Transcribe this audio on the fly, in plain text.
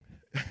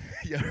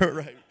Yeah,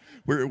 right.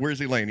 Where's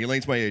Elaine?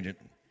 Elaine's my agent.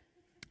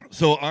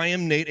 So I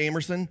am Nate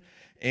Amerson,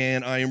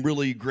 and I am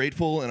really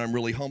grateful and I'm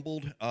really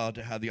humbled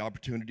to have the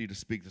opportunity to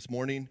speak this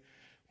morning.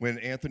 When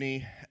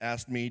Anthony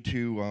asked me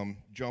to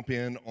jump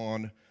in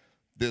on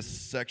this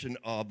section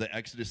of the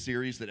Exodus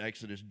series, that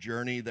Exodus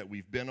journey that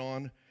we've been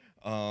on,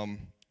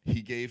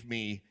 he gave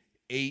me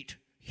 8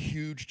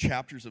 huge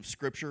chapters of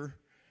Scripture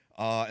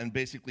and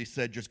basically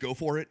said, just go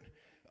for it.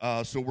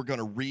 So we're going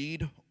to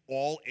read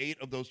all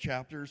 8 of those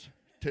chapters.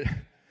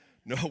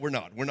 No, we're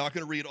not. We're not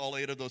going to read all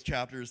 8 of those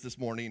chapters this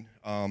morning.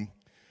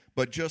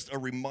 But just a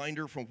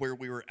reminder from where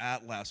we were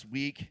at last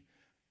week.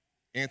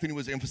 Anthony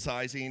was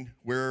emphasizing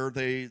where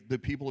the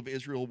people of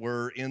Israel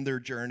were in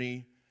their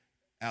journey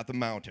at the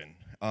mountain.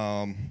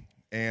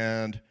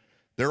 And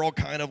they're all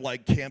kind of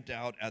like camped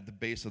out at the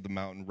base of the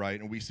mountain, right?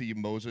 And we see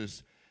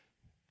Moses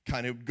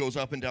kind of goes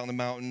up and down the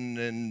mountain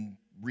and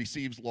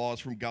receives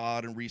laws from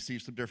God and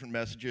receives some different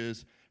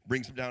messages,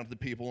 brings them down to the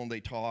people, and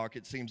they talk.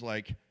 It seems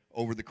like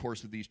over the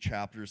course of these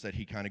chapters that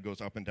he kind of goes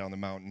up and down the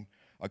mountain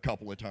a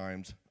couple of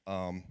times.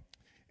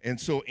 And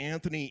so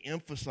Anthony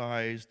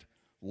emphasized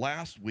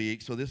last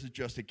week, so this is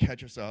just to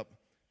catch us up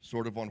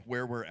sort of on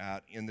where we're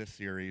at in this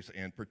series,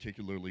 and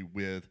particularly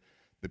with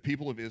the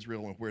people of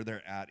Israel and where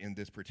they're at in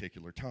this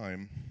particular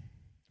time.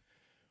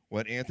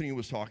 What Anthony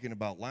was talking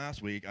about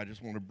last week, I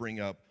just want to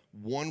bring up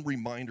one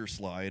reminder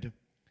slide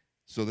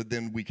so that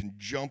then we can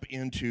jump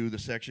into the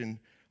section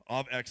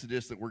of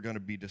Exodus that we're going to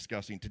be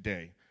discussing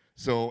today.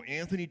 So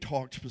Anthony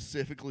talked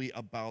specifically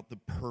about the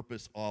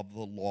purpose of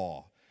the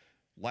law.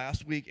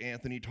 Last week,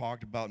 Anthony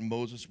talked about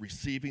Moses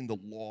receiving the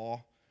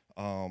law,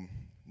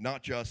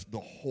 not just the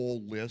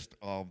whole list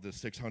of the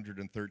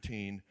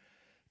 613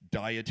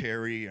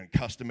 dietary and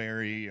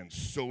customary and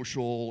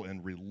social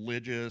and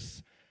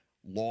religious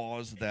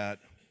laws that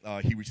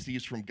he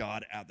receives from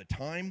God at the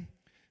time,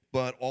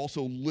 but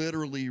also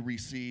literally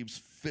receives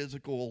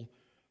physical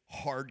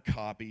hard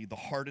copy, the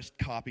hardest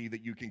copy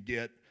that you can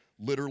get,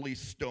 literally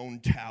stone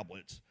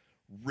tablets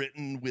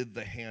written with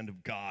the hand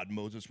of God.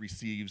 Moses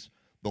receives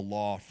the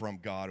law from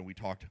God, and we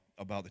talked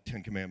about the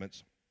 10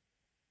 Commandments.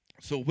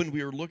 So when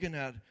we are looking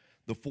at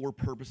the 4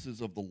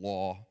 purposes of the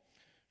law,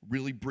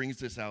 really brings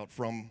this out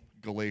from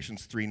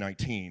Galatians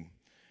 3:19,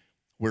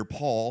 where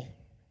Paul,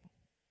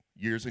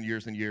 years and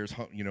years and years,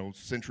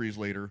 centuries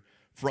later,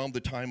 from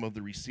the time of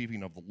the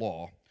receiving of the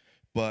law,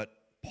 but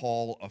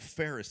Paul, a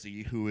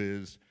Pharisee who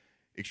is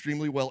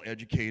extremely well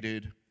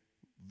educated,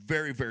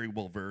 very, very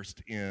well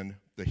versed in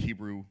the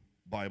Hebrew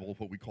Bible,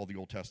 what we call the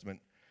Old Testament,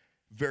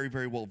 very,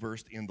 very well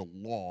versed in the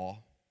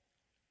law,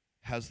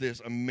 has this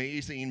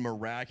amazing,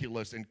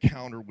 miraculous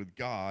encounter with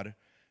God,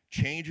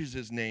 changes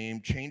his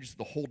name, changes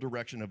the whole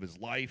direction of his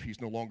life.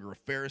 He's no longer a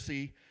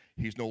Pharisee.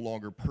 He's no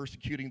longer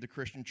persecuting the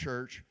Christian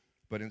church,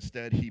 but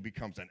instead he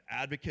becomes an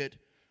advocate,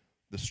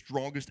 the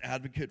strongest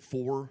advocate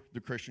for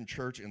the Christian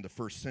church in the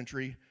first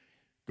century,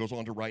 goes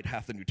on to write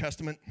half the New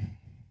Testament.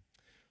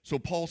 So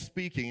Paul,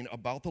 speaking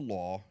about the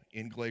law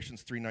in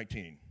Galatians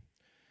 3:19,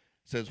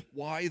 says,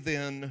 "Why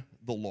then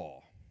the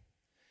law?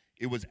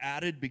 It was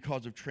added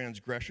because of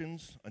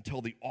transgressions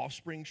until the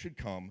offspring should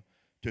come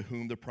to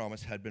whom the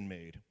promise had been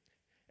made.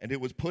 And it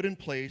was put in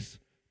place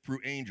through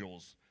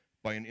angels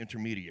by an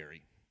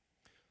intermediary."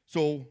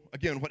 So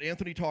again, what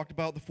Anthony talked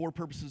about, the 4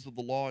 purposes of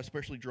the law,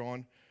 especially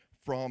drawn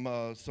from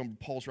some of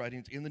Paul's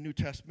writings in the New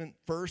Testament,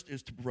 first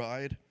is to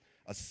provide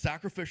a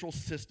sacrificial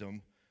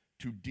system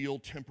to deal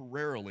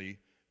temporarily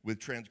with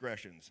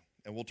transgressions.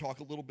 And we'll talk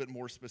a little bit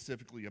more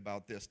specifically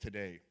about this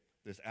today,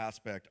 this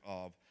aspect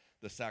of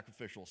the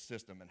sacrificial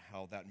system and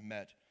how that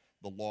met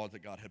the laws that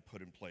God had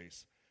put in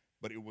place.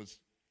 But it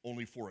was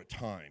only for a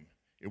time.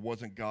 It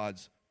wasn't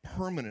God's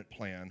permanent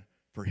plan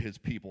for his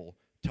people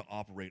to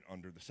operate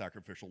under the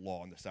sacrificial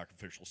law and the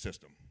sacrificial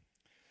system.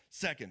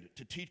 Second,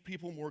 to teach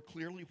people more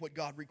clearly what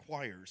God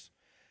requires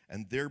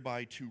and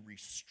thereby to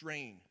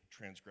restrain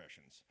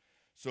transgressions.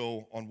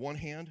 So on one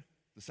hand,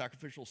 the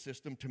sacrificial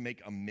system to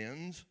make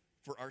amends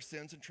for our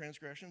sins and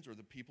transgressions, or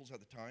the people's at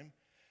the time.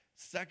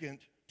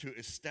 Second, to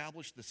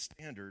establish the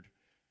standard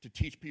to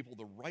teach people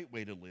the right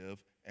way to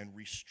live and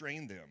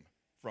restrain them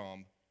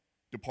from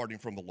departing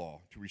from the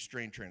law, to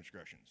restrain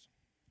transgressions.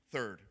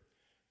 Third,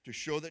 to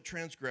show that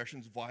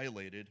transgressions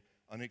violated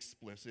an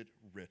explicit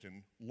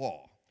written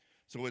law.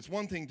 So it's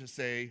one thing to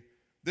say,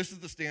 this is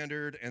the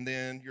standard, and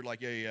then you're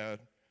like, yeah,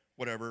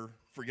 whatever,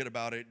 forget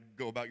about it,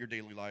 go about your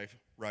daily life,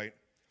 right?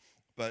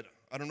 But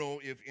I don't know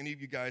if any of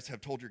you guys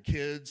have told your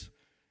kids,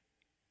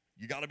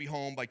 you got to be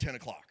home by 10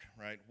 o'clock,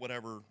 right?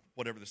 Whatever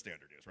the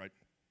standard is, right?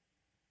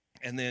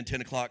 And then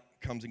 10 o'clock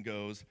comes and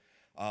goes,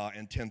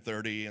 and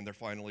 10:30, and they're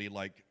finally,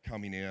 like,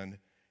 coming in,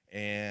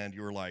 and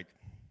you're like,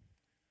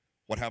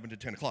 what happened to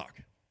 10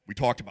 o'clock? We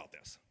talked about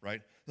this,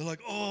 right? They're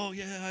like, oh,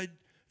 yeah, I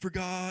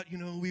forgot,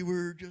 we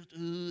were just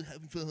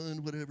having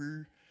fun,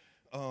 whatever.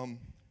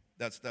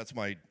 That's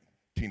my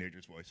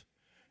teenager's voice.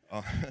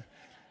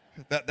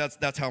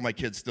 That's how my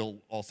kids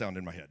still all sound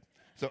in my head.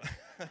 So,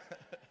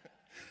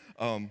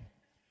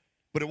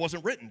 but it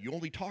wasn't written. You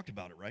only talked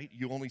about it, right?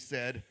 You only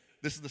said,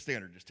 this is the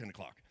standard, it's 10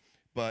 o'clock.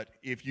 But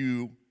if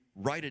you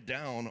write it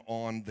down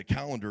on the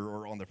calendar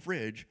or on the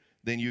fridge,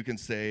 then you can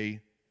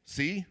say,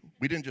 see,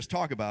 we didn't just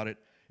talk about it,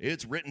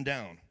 it's written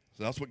down.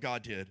 So that's what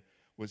God did,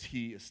 was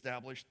he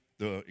established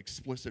the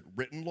explicit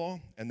written law,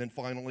 and then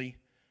finally,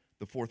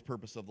 the fourth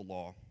purpose of the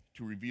law,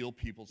 to reveal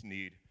people's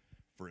need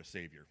for a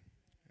Savior.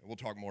 And we'll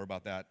talk more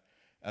about that,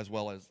 as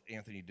well as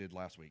Anthony did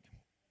last week.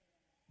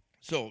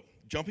 So,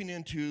 jumping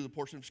into the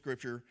portion of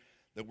Scripture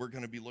that we're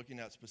going to be looking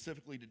at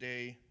specifically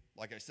today,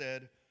 like I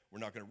said, we're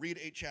not going to read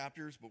 8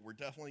 chapters, but we're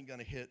definitely going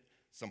to hit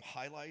some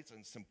highlights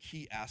and some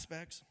key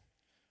aspects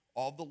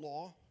of the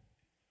law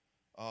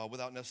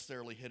without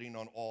necessarily hitting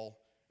on all.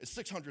 It's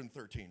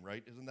 613,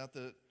 right? Isn't that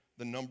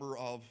the number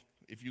of,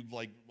 if you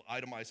like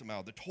itemize them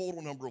out, the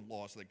total number of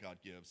laws that God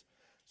gives?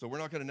 So we're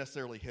not going to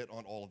necessarily hit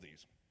on all of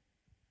these.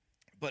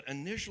 But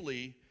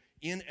initially,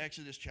 in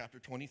Exodus chapter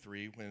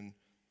 23, when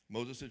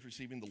Moses is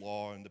receiving the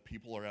law and the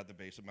people are at the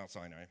base of Mount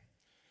Sinai,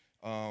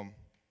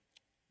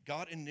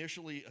 God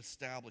initially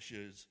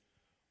establishes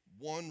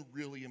one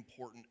really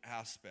important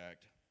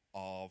aspect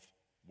of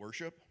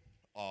worship,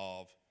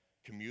 of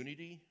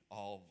community,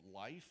 of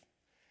life,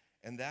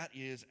 and that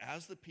is,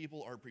 as the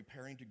people are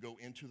preparing to go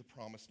into the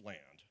promised land,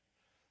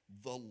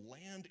 the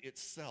land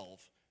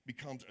itself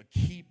becomes a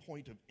key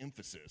point of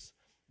emphasis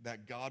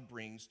that God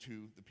brings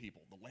to the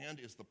people. The land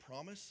is the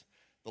promise,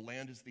 the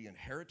land is the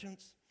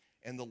inheritance,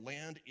 and the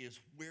land is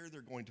where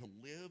they're going to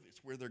live. It's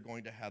where they're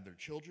going to have their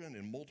children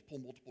in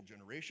multiple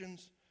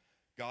generations.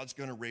 God's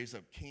going to raise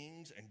up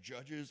kings and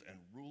judges and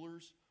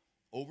rulers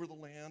over the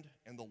land,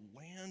 and the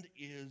land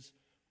is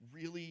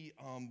really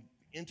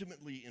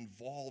intimately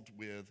involved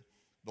with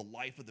the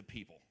life of the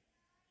people.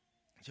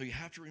 So you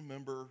have to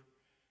remember,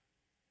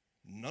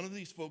 none of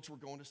these folks were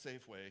going to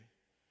Safeway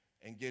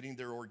and getting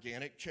their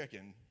organic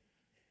chicken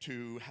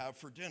to have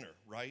for dinner,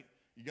 right?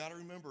 You got to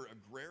remember,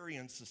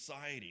 agrarian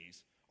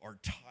societies are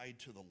tied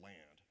to the land.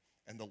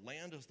 And the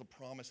land as the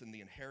promise and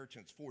the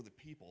inheritance for the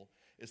people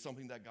is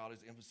something that God is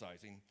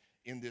emphasizing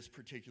in this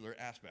particular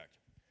aspect.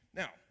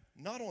 Now,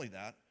 not only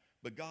that,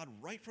 but God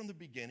right from the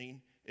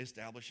beginning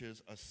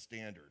establishes a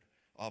standard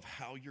of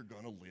how you're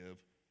going to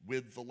live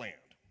with the land.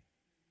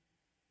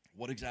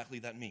 What exactly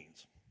that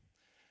means.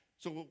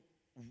 So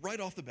right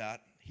off the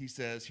bat, he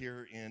says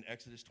here in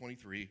Exodus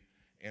 23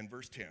 and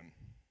verse 10,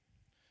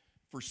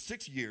 "For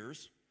 6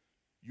 years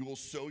you will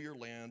sow your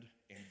land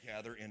and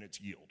gather in its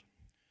yield.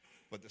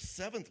 But the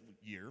 7th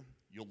year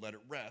you'll let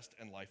it rest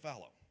and lie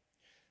fallow,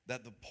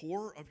 that the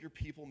poor of your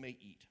people may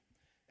eat,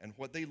 and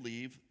what they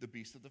leave the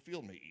beasts of the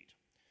field may eat.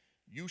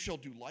 You shall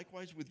do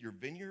likewise with your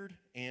vineyard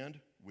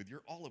and with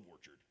your olive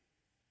orchard."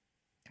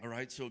 All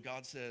right, so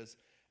God says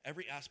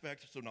every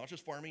aspect, so not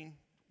just farming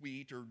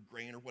wheat or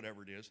grain or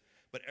whatever it is,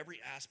 but every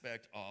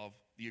aspect of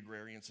the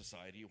agrarian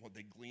society, what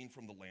they glean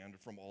from the land,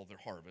 from all their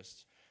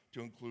harvests,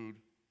 to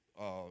include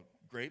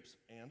grapes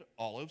and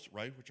olives,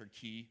 right, which are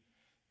key,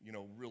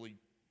 really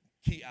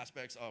key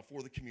aspects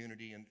for the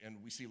community,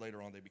 and we see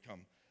later on they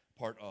become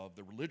part of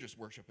the religious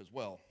worship as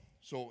well.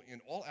 So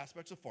in all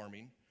aspects of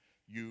farming,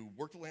 you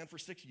work the land for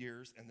 6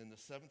 years, and then the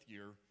 7th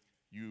year,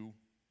 you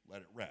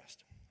let it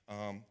rest.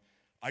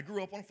 I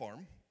grew up on a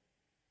farm.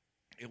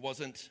 It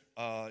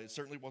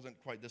certainly wasn't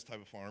quite this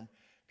type of farm,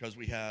 because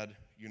we had,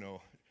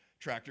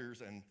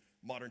 tractors and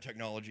modern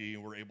technology,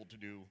 and we're able to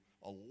do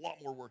a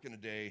lot more work in a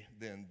day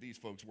than these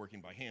folks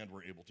working by hand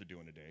were able to do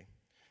in a day.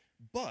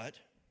 But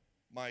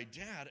my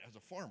dad, as a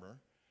farmer,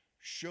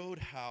 showed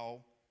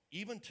how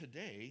even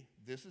today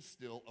this is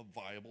still a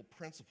viable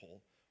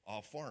principle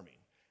of farming,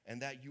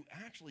 and that you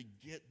actually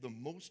get the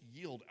most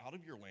yield out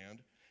of your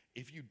land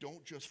if you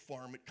don't just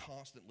farm it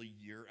constantly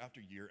year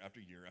after year after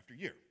year after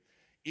year.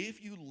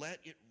 If you let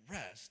it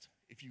rest,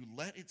 if you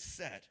let it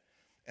set,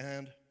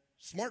 and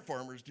smart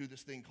farmers do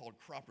this thing called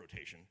crop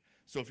rotation.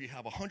 So if you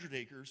have 100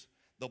 acres,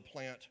 they'll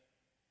plant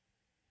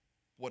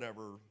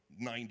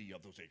 90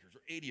 of those acres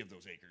or 80 of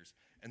those acres,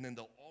 and then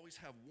they'll always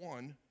have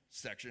one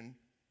section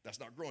that's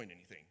not growing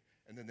anything.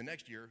 And then the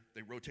next year,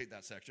 they rotate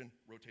that section,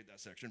 rotate that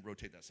section,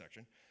 rotate that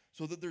section,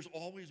 so that there's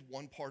always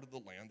one part of the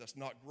land that's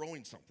not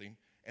growing something,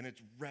 and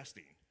it's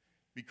resting.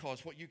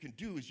 Because what you can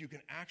do is you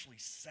can actually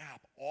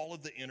sap all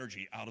of the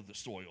energy out of the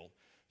soil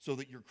so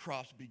that your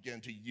crops begin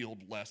to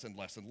yield less and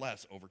less and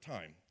less over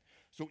time.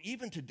 So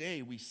even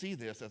today, we see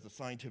this as a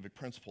scientific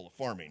principle of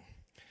farming.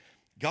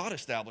 God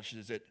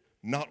establishes it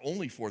not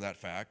only for that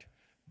fact,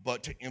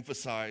 but to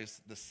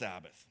emphasize the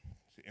Sabbath.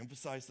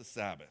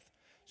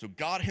 So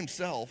God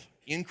himself,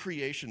 in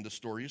creation, the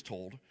story is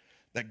told,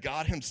 that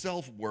God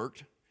himself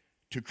worked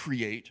to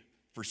create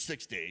for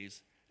 6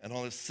 days, and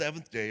on the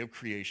 7th day of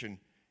creation,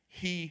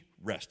 he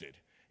rested.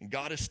 And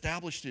God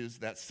establishes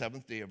that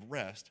 7th day of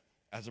rest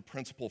as a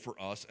principle for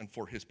us and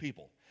for his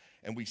people.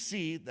 And we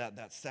see that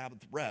that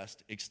Sabbath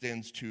rest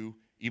extends to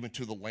even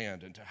to the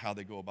land and to how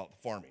they go about the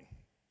farming.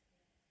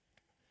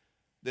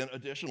 Then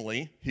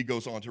additionally, he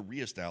goes on to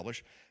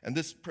reestablish, and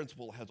this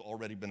principle has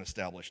already been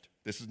established.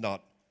 This is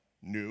not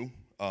new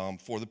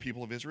for the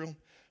people of Israel,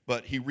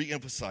 but he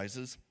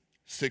reemphasizes,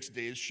 6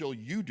 days shall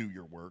you do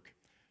your work,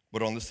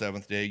 but on the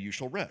 7th day you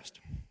shall rest,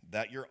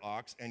 that your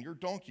ox and your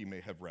donkey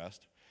may have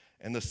rest,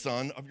 and the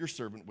son of your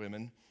servant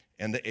women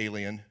and the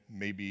alien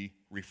may be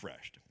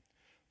refreshed.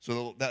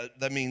 So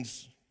that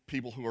means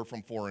people who are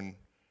from foreign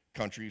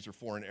countries or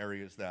foreign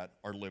areas that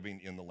are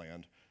living in the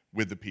land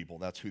with the people.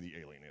 That's who the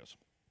alien is.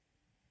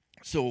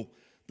 So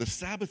the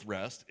Sabbath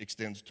rest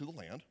extends to the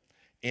land,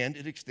 and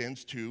it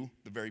extends to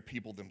the very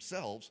people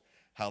themselves,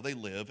 how they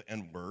live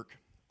and work.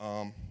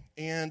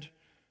 And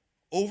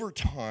over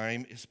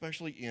time,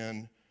 especially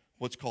in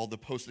what's called the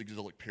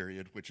post-exilic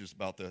period, which is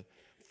about the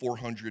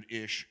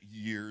 400-ish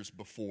years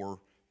before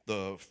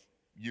the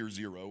year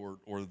zero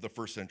or the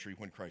first century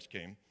when Christ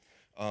came,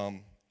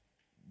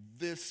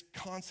 this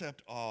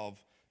concept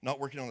of not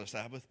working on the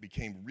Sabbath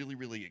became really,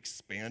 really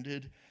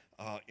expanded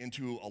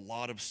into a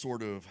lot of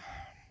sort of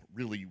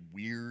really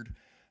weird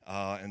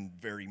and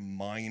very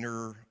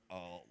minor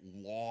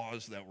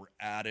laws that were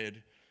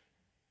added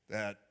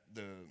that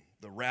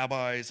the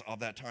rabbis of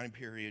that time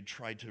period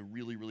tried to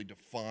really, really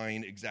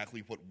define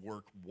exactly what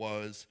work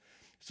was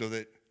so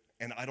that,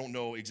 and I don't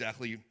know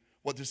exactly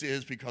what this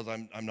is because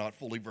I'm not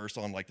fully versed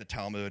on like the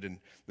Talmud and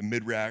the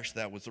Midrash,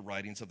 that was the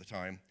writings of the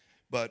time,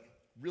 but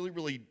really,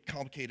 really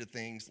complicated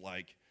things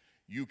like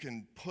you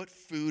can put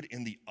food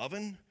in the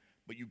oven,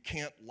 but you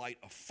can't light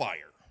a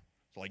fire.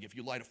 So like if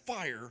you light a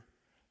fire,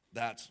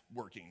 that's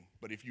working.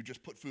 But if you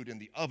just put food in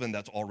the oven,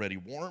 that's already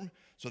warm.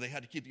 So they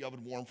had to keep the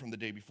oven warm from the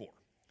day before.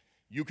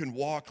 You can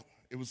walk,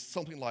 it was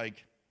something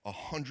like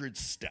 100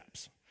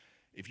 steps.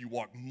 If you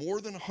walk more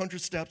than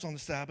 100 steps on the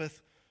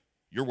Sabbath,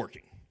 you're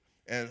working.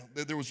 And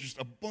there was just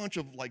a bunch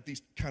of like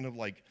these kind of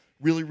like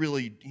really,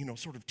 really,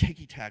 sort of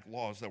ticky-tack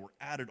laws that were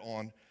added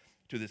on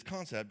to this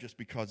concept just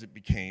because it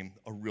became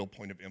a real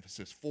point of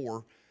emphasis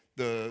for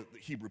the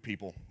Hebrew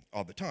people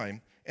of the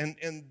time. And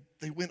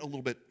they went a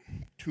little bit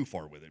too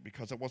far with it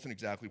because it wasn't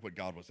exactly what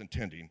God was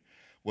intending,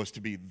 was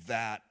to be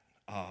that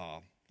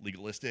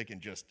legalistic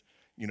and just,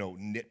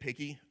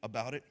 nitpicky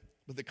about it.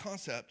 But the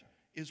concept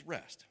is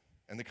rest.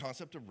 And the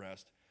concept of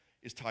rest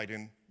is tied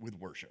in with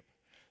worship.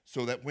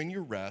 So that when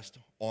you rest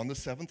on the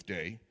seventh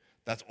day,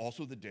 that's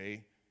also the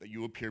day that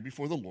you appear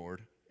before the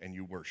Lord and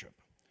you worship.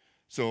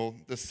 So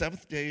the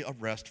seventh day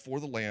of rest for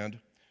the land,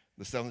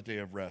 the seventh day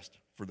of rest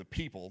for the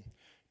people,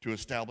 to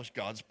establish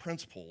God's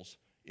principles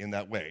in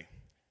that way.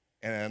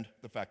 And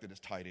the fact that it's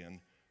tied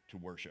in to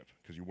worship,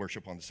 because you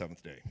worship on the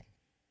seventh day.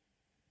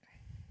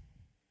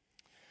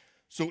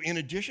 So in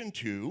addition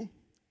to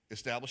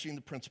establishing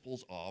the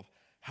principles of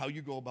how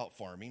you go about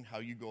farming, how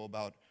you go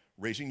about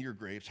raising your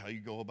grapes, how you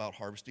go about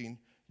harvesting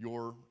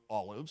your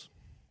olives,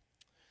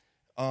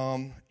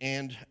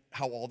 and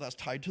how all that's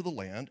tied to the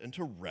land and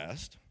to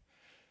rest,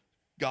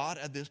 God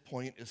at this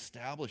point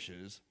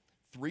establishes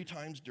 3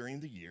 times during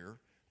the year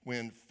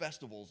when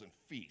festivals and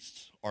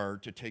feasts are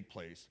to take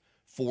place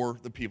for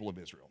the people of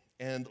Israel.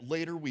 And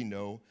later we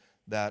know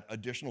that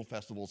additional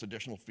festivals,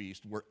 additional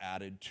feasts were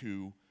added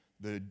to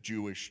the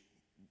Jewish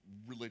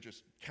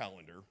religious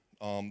calendar.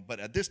 But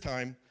at this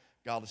time,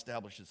 God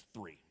establishes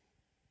 3.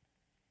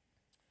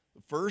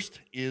 The first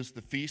is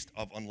the Feast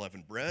of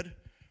Unleavened Bread,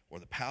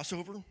 or the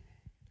Passover.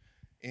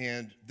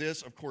 And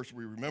this, of course,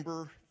 we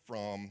remember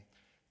from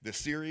this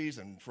series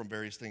and from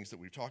various things that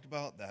we've talked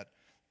about, that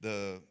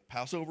the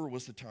Passover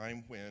was the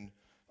time when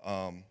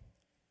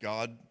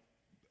God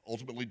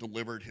ultimately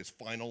delivered his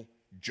final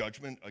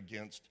judgment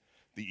against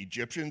the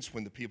Egyptians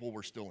when the people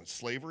were still in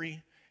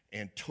slavery,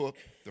 and took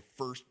the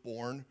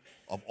firstborn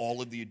of all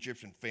of the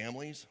Egyptian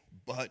families.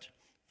 But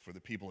for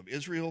the people of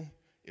Israel,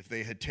 if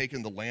they had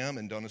taken the lamb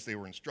and done as they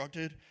were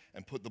instructed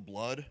and put the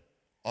blood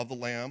of the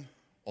lamb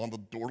on the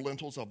door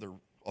lintels of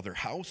their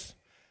house,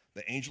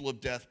 the angel of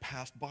death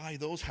passed by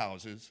those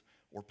houses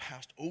or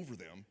passed over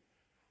them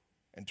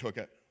and took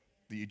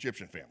the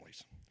Egyptian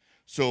families.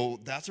 So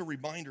that's a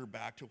reminder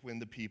back to when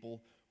the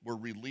people were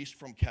released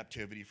from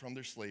captivity, from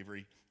their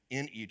slavery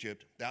in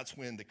Egypt. That's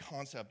when the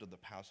concept of the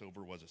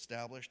Passover was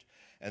established.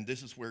 And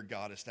this is where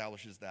God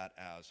establishes that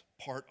as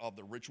part of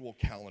the ritual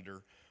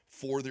calendar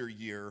for their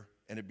year,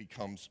 and it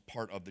becomes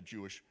part of the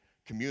Jewish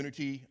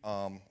community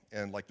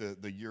and like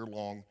the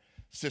year-long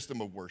system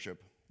of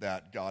worship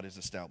that God is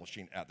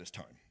establishing at this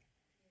time.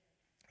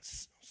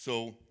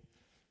 So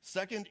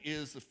second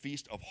is the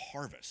Feast of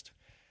Harvest,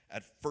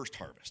 at first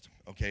harvest.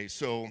 Okay,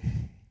 so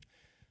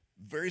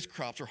various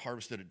crops are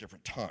harvested at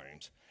different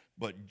times,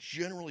 but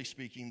generally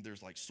speaking,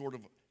 there's like sort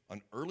of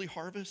an early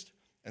harvest,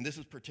 and this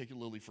is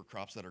particularly for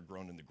crops that are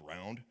grown in the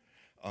ground.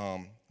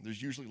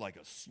 There's usually like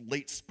a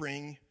late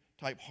spring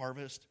type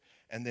harvest,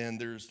 and then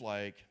there's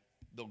like,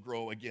 they'll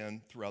grow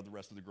again throughout the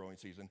rest of the growing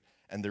season,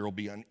 and there will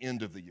be an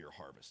end of the year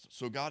harvest.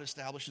 So God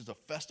establishes a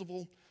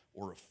festival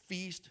or a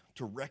feast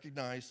to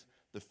recognize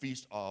the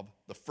feast of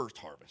the first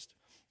harvest.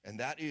 And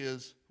that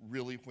is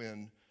really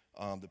when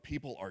the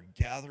people are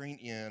gathering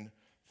in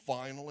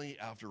finally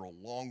after a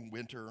long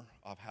winter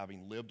of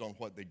having lived on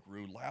what they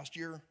grew last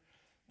year.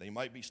 They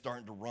might be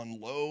starting to run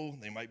low.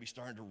 They might be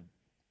starting to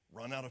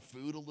run out of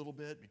food a little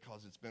bit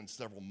because it's been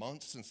several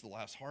months since the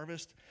last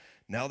harvest.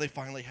 Now they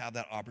finally have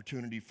that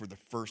opportunity for the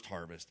first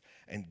harvest.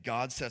 And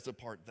God sets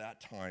apart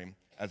that time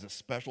as a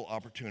special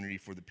opportunity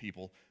for the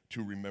people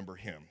to remember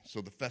him.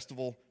 So the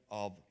festival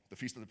of the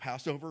Feast of the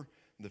Passover,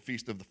 the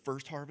Feast of the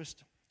First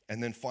Harvest,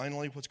 and then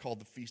finally what's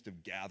called the Feast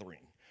of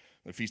Gathering.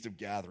 The Feast of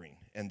Gathering,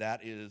 and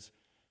that is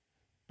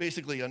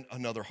basically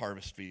another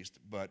harvest feast,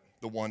 but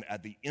the one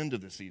at the end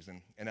of the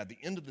season. And at the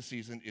end of the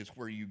season is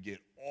where you get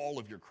all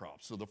of your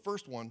crops. So the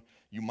first one,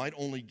 you might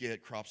only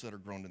get crops that are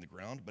grown in the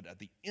ground, but at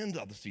the end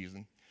of the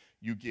season,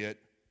 you get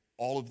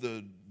all of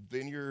the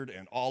vineyard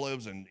and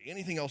olives and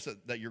anything else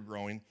that you're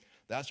growing.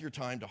 That's your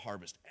time to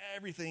harvest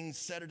everything,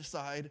 set it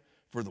aside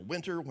for the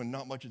winter when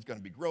not much is going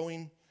to be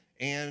growing,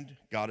 and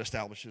God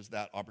establishes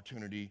that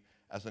opportunity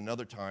as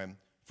another time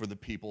for the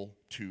people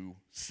to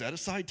set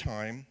aside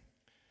time.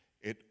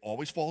 It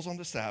always falls on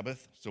the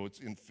Sabbath, so it's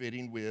in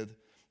fitting with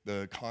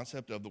the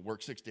concept of the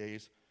work 6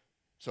 days,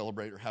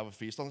 celebrate or have a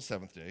feast on the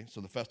seventh day.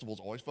 So the festivals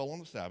always fell on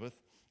the Sabbath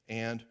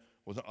and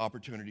was an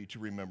opportunity to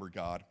remember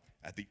God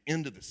at the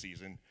end of the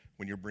season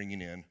when you're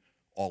bringing in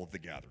all of the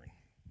gathering.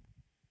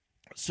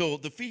 So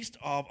the Feast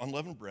of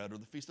Unleavened Bread, or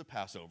the Feast of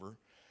Passover,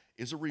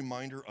 is a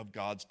reminder of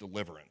God's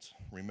deliverance.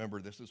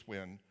 Remember, this is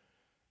when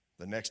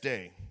the next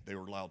day they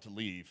were allowed to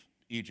leave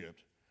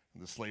Egypt,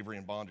 the slavery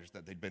and bondage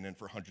that they'd been in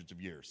for hundreds of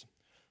years.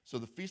 So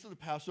the Feast of the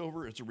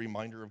Passover is a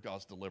reminder of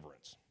God's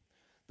deliverance.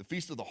 The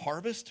Feast of the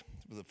Harvest,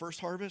 the first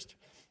harvest,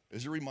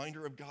 is a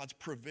reminder of God's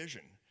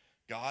provision.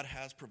 God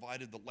has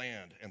provided the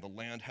land, and the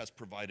land has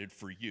provided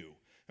for you.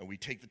 And we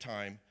take the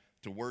time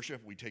to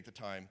worship, we take the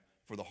time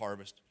for the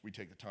harvest, we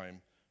take the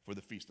time for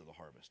the Feast of the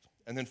Harvest.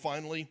 And then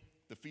finally,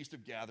 the Feast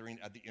of Gathering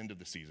at the end of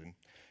the season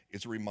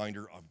is a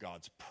reminder of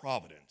God's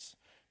providence,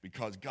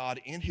 because God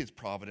in his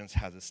providence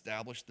has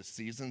established the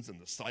seasons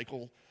and the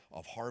cycle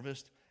of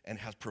harvest and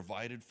has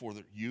provided for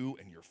you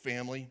and your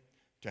family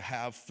to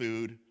have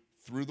food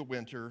through the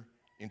winter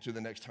into the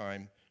next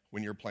time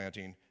when you're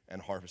planting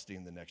and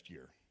harvesting the next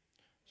year.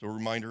 So a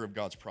reminder of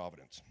God's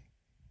providence.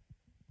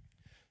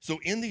 So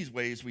in these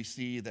ways, we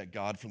see that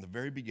God from the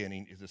very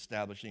beginning is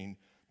establishing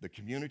the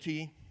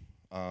community,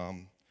 a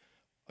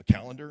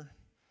calendar,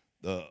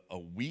 a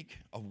week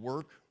of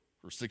work,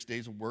 or 6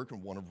 days of work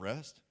and one of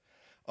rest.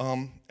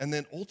 And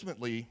then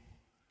ultimately,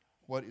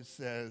 what it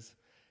says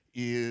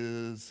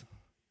is,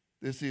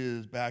 this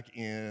is back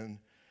in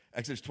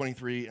Exodus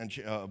 23 and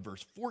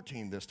verse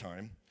 14 this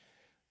time.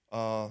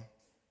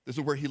 This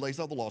is where he lays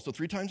out the law. So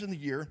 3 times in the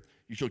year,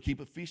 you shall keep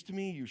a feast to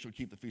me. You shall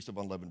keep the feast of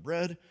unleavened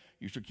bread.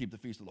 You shall keep the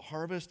feast of the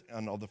harvest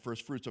and of the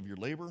first fruits of your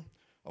labor,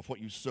 of what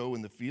you sow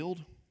in the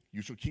field.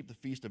 You shall keep the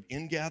feast of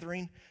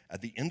ingathering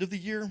at the end of the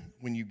year,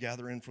 when you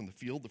gather in from the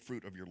field the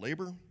fruit of your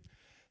labor.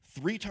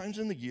 3 times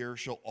in the year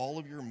shall all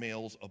of your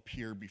males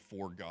appear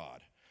before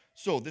God.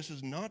 So this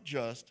is not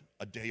just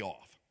a day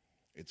off.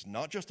 It's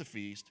not just a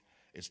feast.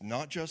 It's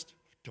not just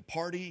to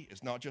party.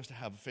 It's not just to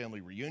have a family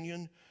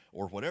reunion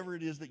or whatever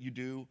it is that you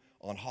do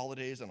on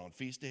holidays and on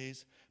feast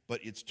days, but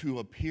it's to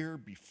appear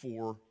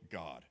before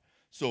God.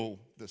 So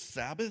the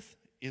Sabbath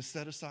is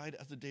set aside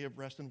as a day of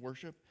rest and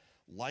worship.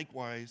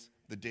 Likewise,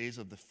 the days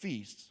of the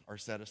feasts are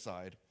set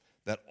aside,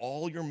 that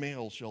all your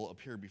males shall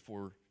appear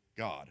before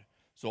God.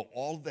 So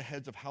all of the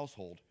heads of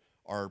household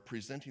are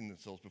presenting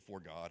themselves before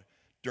God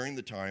during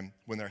the time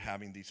when they're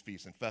having these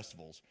feasts and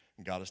festivals.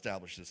 And God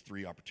establishes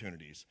 3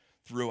 opportunities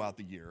throughout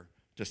the year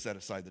to set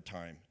aside the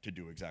time to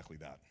do exactly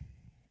that.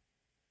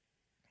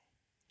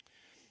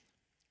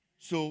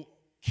 So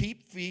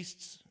keep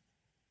feasts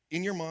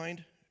in your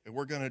mind, and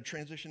we're going to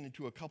transition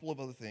into a couple of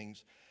other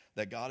things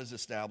that God is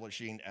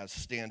establishing as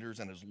standards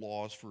and as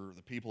laws for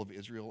the people of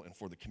Israel and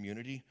for the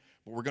community.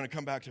 But we're going to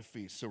come back to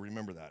feasts, so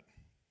remember that.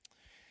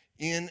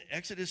 In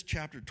Exodus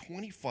chapter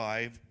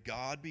 25,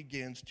 God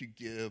begins to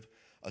give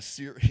a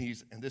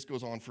series, and this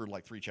goes on for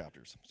like 3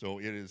 chapters. So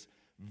it is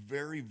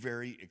very,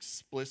 very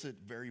explicit,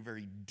 very,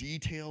 very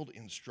detailed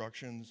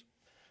instructions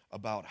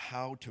about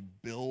how to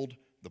build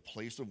the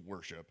place of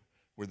worship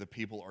where the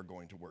people are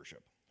going to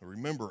worship.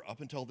 Remember,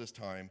 up until this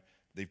time,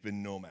 they've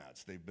been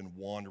nomads. They've been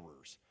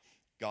wanderers.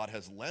 God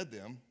has led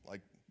them,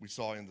 like we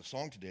saw in the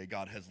song today,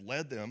 God has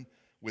led them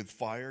with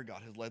fire.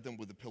 God has led them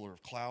with a pillar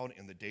of cloud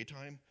in the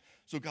daytime.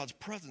 So God's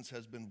presence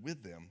has been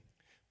with them,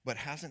 but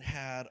hasn't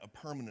had a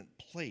permanent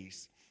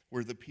place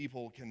where the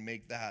people can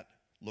make that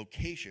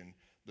location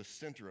the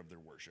center of their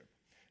worship.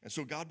 And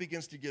so God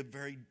begins to give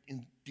very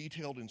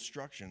detailed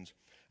instructions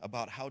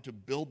about how to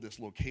build this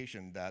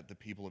location that the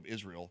people of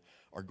Israel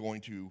are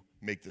going to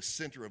make the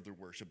center of their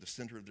worship, the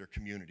center of their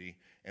community,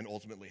 and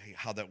ultimately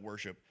how that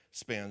worship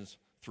spans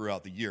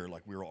throughout the year,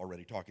 like we were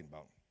already talking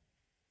about.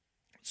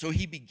 So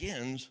he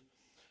begins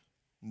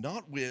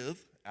not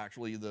with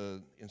actually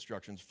the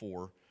instructions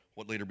for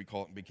what later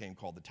became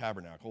called the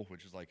tabernacle,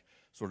 which is like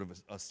sort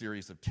of a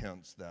series of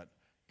tents that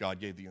God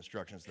gave the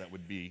instructions that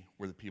would be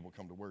where the people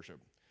come to worship.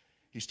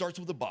 He starts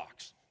with a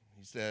box.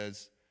 He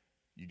says,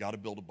 you got to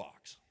build a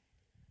box.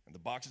 And the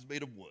box is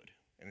made of wood,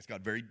 and it's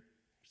got very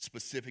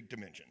specific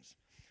dimensions.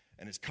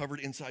 And it's covered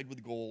inside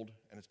with gold,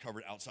 and it's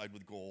covered outside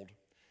with gold.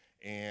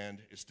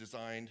 And it's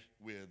designed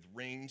with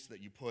rings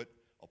that you put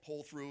a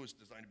pole through. It's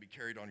designed to be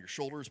carried on your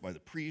shoulders by the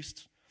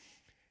priests.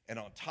 And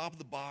on top of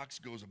the box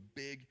goes a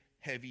big,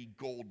 heavy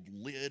gold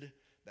lid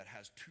that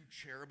has 2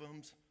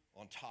 cherubims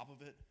on top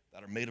of it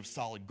that are made of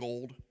solid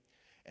gold,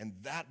 and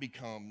that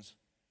becomes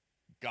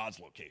God's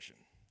location.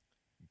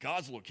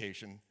 God's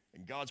location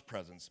and God's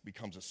presence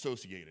becomes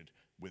associated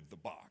with the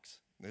box.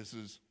 This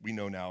is, we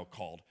know now,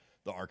 called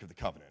the Ark of the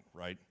Covenant,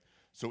 right?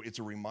 So it's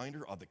a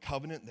reminder of the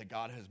covenant that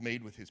God has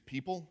made with his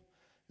people.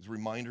 It's a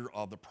reminder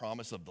of the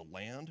promise of the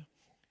land,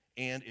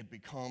 and it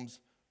becomes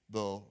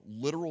the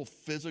literal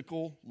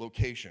physical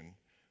location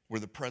where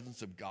the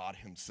presence of God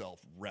himself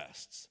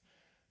rests.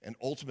 And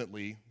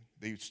ultimately,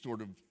 they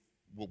sort of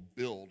will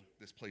build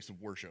this place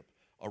of worship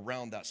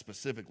around that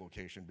specific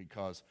location,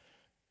 because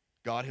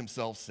God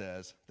himself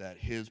says that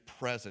his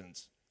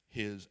presence,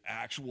 his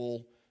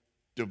actual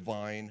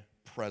divine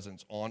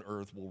presence on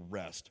earth, will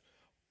rest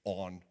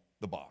on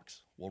the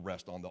box, will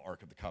rest on the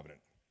Ark of the Covenant.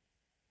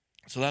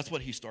 So that's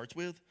what he starts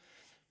with.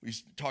 We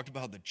talked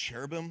about the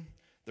cherubim.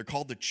 They're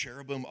called the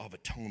cherubim of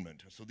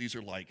atonement. So these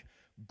are like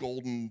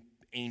golden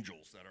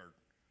angels that are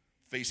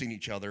facing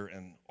each other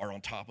and are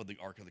on top of the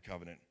Ark of the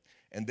Covenant.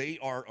 And they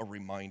are a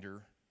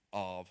reminder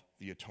of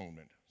the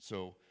atonement.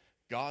 So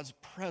God's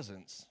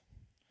presence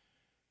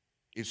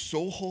is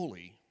so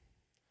holy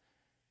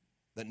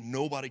that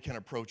nobody can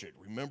approach it.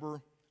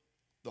 Remember,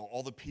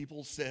 all the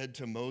people said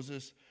to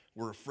Moses,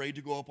 "We're afraid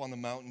to go up on the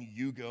mountain,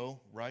 you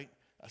go," right?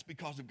 That's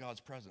because of God's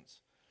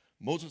presence.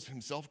 Moses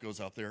himself goes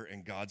up there,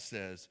 and God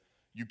says,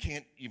 "You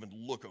can't even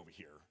look over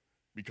here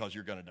because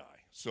you're going to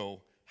die."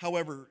 So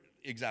however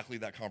exactly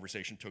that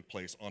conversation took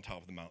place on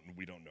top of the mountain,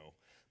 we don't know.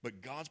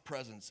 But God's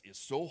presence is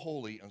so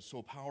holy and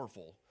so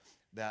powerful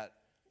that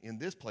in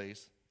this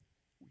place,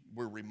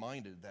 we're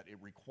reminded that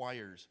it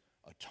requires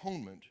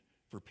atonement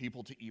for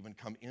people to even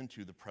come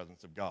into the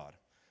presence of God.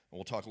 And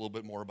we'll talk a little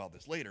bit more about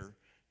this later,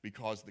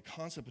 because the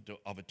concept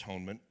of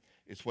atonement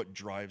is what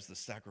drives the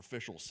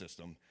sacrificial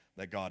system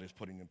that God is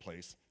putting in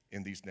place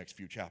in these next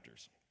few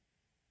chapters.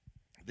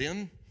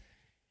 Then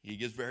he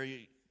gives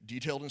very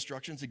detailed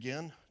instructions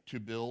again to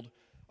build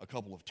a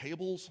couple of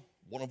tables.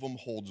 One of them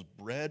holds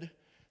bread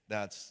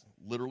that's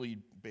literally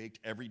baked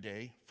every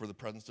day for the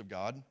presence of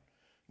God.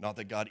 Not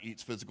that God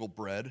eats physical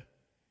bread.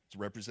 It's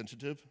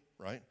representative,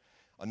 right?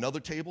 Another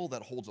table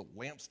that holds a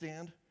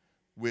lampstand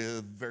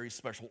with very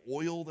special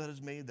oil that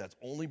is made that's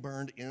only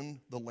burned in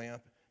the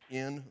lamp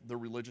in the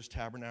religious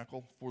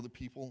tabernacle for the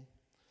people.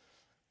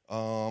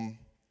 The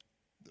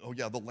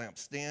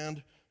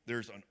lampstand.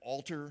 There's an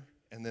altar,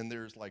 and then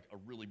there's like a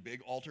really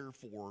big altar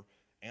for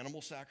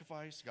animal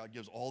sacrifice. God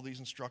gives all these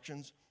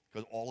instructions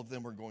because all of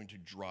them are going to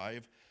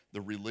drive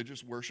the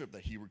religious worship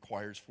that he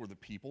requires for the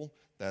people,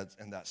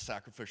 and that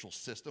sacrificial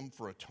system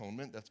for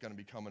atonement that's going to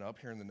be coming up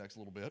here in the next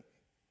little bit.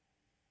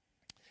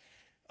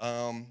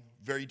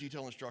 Very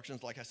detailed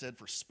instructions, like I said,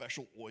 for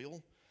special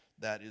oil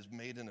that is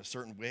made in a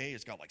certain way.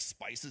 It's got like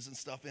spices and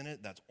stuff in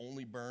it that's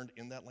only burned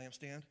in that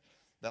lampstand.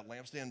 That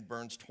lampstand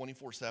burns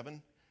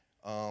 24/7.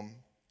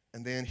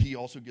 And then he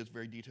also gives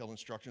very detailed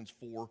instructions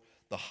for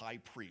the high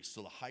priest.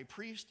 So the high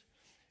priest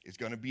is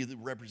going to be the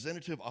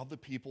representative of the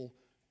people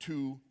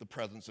to the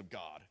presence of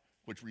God,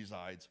 which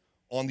resides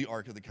on the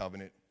Ark of the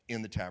Covenant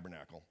in the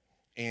tabernacle.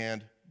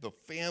 And the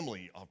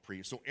family of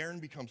priests, so Aaron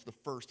becomes the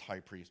first high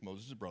priest,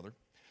 Moses' brother,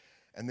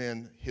 and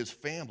then his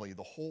family,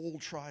 the whole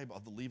tribe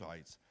of the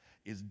Levites,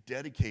 is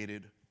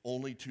dedicated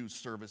only to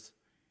service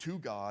to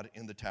God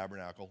in the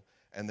tabernacle.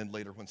 And then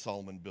later when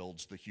Solomon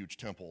builds the huge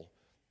temple,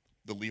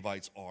 the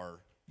Levites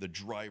are the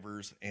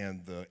drivers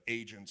and the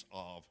agents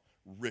of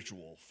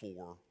ritual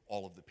for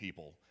all of the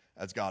people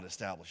as God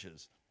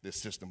establishes this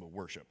system of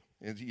worship.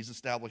 And he's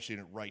establishing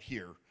it right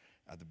here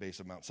at the base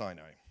of Mount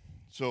Sinai.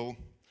 So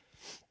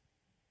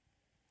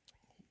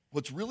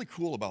what's really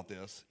cool about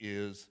this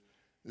is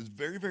there's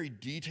very, very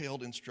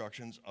detailed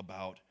instructions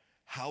about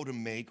how to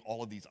make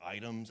all of these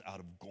items out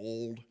of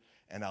gold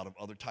and out of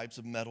other types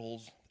of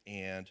metals.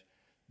 And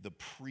the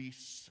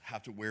priests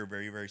have to wear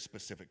very, very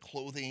specific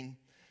clothing.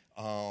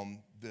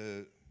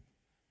 It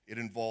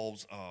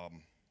involves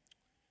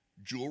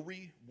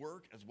jewelry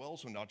work as well,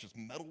 so not just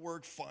metal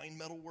work, fine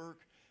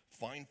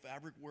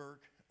fabric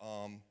work.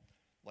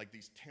 Like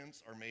these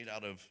tents are made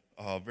out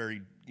of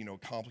very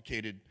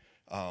complicated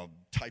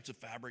types of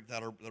fabric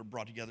that are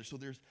brought together. So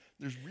there's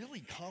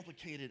really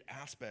complicated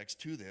aspects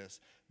to this,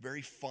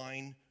 very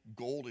fine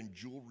gold and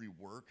jewelry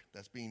work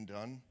that's being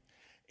done.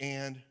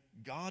 And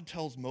God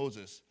tells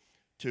Moses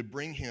to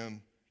bring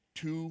him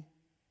two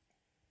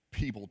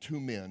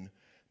men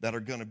that are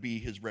going to be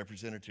his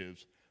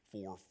representatives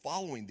for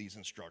following these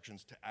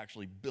instructions to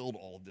actually build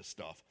all of this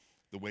stuff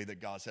the way that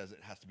God says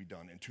it has to be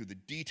done, and to the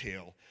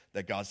detail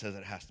that God says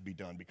it has to be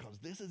done, because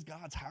this is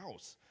God's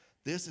house.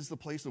 This is the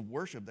place of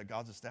worship that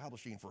God's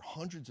establishing for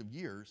hundreds of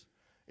years.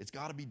 It's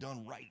got to be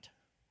done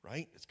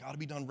right? It's got to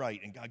be done right,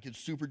 and God gives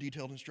super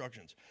detailed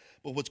instructions.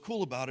 But what's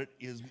cool about it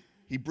is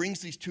he brings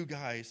these two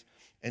guys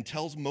and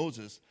tells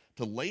Moses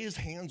to lay his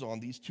hands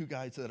on these two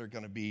guys that are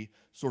going to be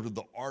sort of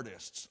the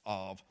artists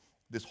of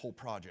this whole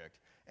project.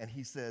 And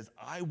he says,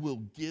 I will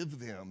give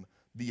them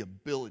the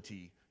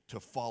ability to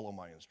follow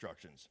my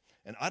instructions.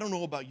 And I don't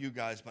know about you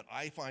guys, but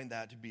I find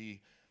that to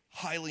be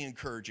highly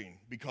encouraging,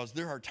 because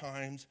there are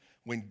times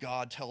when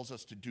God tells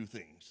us to do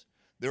things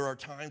There are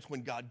times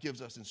when God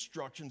gives us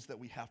instructions that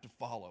we have to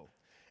follow.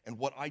 And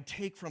what I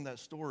take from that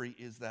story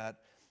is that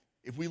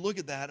if we look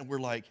at that and we're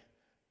like,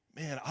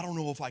 man, I don't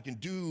know if I can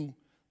do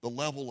the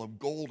level of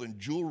gold and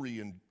jewelry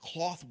and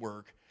cloth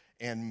work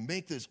and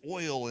make this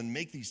oil and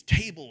make these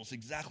tables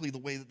exactly the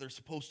way that they're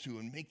supposed to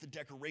and make the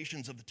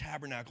decorations of the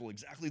tabernacle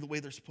exactly the way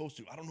they're supposed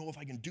to. I don't know if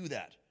I can do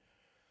that.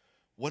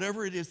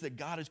 Whatever it is that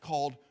God has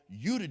called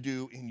you to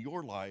do in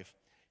your life,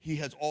 he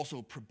has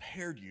also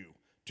prepared you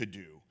to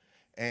do.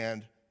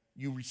 And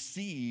you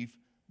receive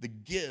the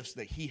gifts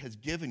that he has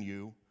given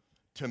you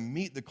to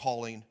meet the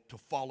calling, to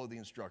follow the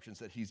instructions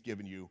that he's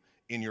given you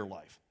in your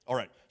life. All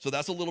right, so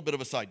that's a little bit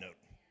of a side note.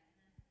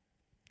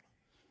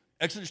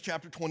 Exodus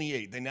chapter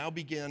 28, they now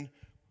begin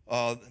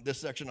this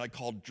section I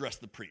called Dress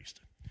the Priest.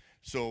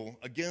 So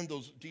again,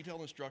 those detailed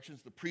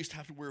instructions, the priests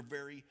have to wear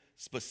very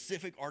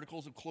specific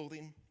articles of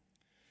clothing.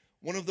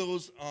 One of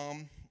those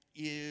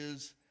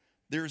is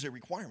there is a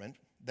requirement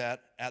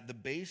that at the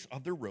base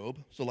of their robe,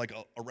 so like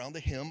around the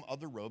hem of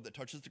the robe that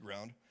touches the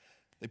ground,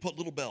 they put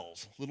little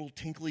bells, little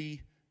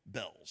tinkly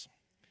bells.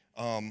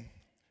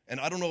 And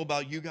I don't know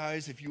about you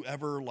guys, if you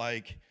ever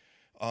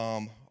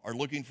are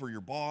looking for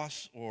your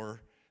boss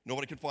or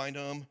nobody can find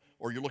them,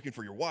 or you're looking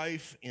for your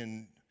wife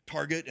in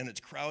Target and it's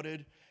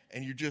crowded,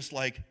 and you're just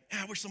like,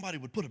 I wish somebody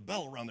would put a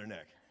bell around their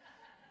neck.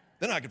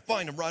 Then I could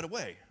find them right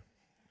away.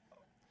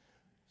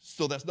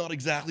 So that's not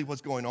exactly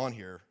what's going on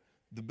here.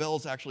 The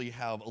bells actually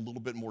have a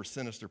little bit more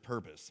sinister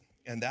purpose,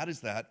 and that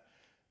is that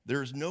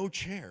there's no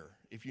chair.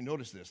 If you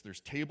notice this, there's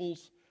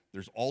tables,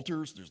 there's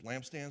altars, there's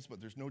lampstands, but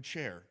there's no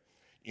chair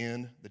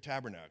in the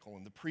tabernacle,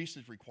 and the priest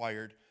is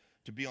required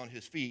to be on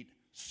his feet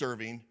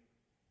serving,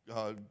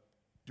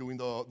 doing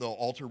the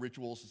altar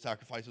rituals, the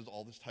sacrifices,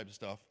 all this type of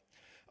stuff.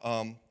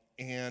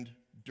 And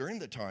during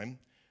the time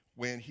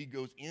when he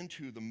goes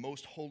into the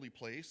most holy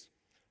place,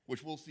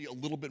 which we'll see a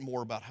little bit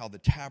more about how the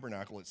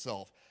tabernacle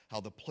itself,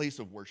 how the place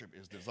of worship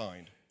is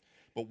designed.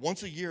 But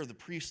once a year, the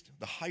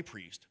high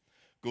priest,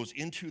 goes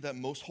into that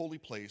most holy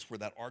place where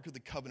that Ark of the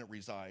Covenant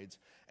resides,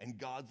 and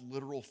God's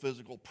literal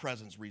physical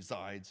presence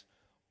resides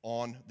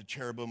on the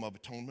cherubim of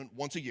atonement.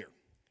 Once a year,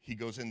 he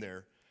goes in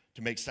there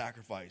to make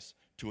sacrifice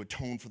to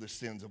atone for the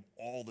sins of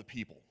all the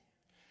people.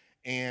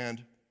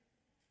 And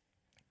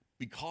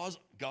because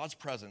God's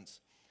presence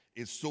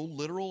is so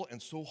literal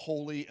and so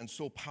holy and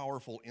so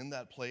powerful in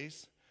that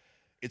place,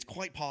 it's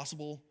quite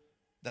possible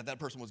that that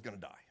person was going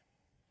to die.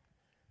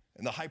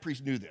 And the high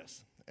priest knew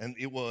this, and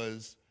it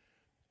was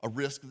a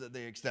risk that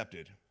they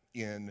accepted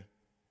in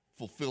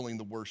fulfilling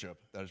the worship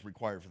that is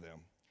required for them.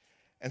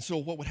 And so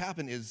what would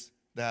happen is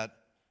that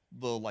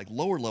the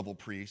lower level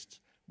priests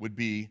would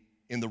be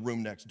in the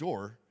room next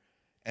door,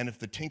 and if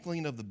the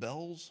tinkling of the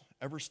bells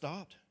ever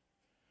stopped,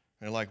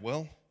 they're like,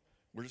 well,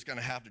 we're just going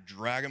to have to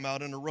drag him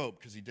out in a rope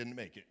because he didn't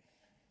make it.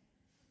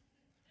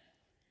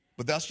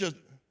 But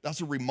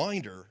that's a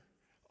reminder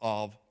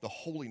of the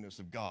holiness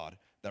of God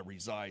that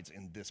resides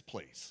in this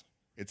place.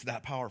 It's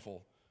that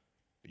powerful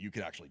that you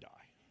could actually die.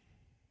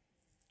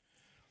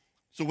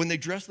 So when they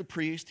dress the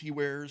priest, he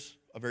wears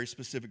a very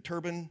specific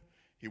turban.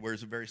 He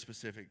wears a very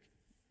specific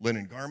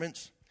linen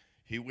garments.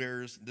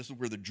 This is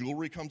where the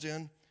jewelry comes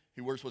in.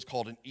 He wears what's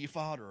called an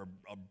ephod or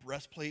a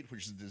breastplate,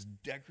 which is this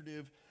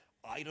decorative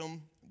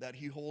item that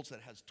he holds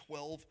that has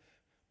 12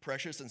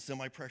 precious and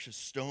semi-precious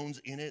stones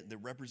in it that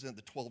represent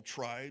the 12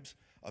 tribes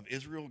of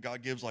Israel.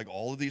 God gives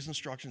all of these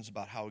instructions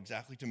about how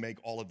exactly to make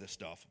all of this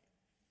stuff.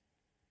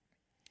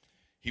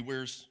 He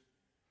wears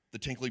the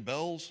tinkly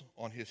bells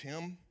on his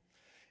hem,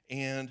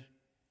 and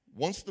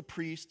once the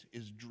priest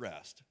is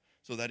dressed,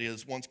 so that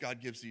is, once God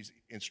gives these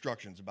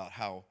instructions about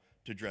how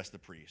to dress the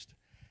priest,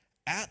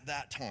 at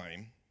that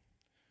time,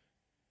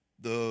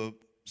 the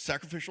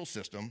sacrificial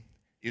system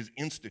is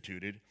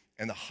instituted,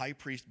 and the high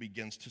priest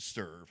begins to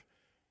serve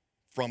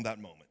from that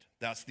moment.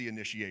 That's the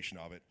initiation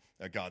of it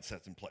that God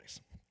sets in place.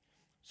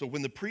 So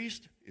when the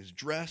priest is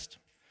dressed,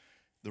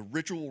 the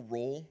ritual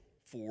role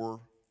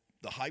for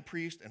the high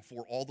priest and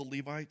for all the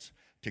Levites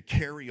to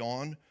carry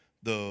on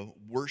the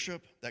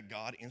worship that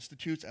God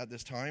institutes at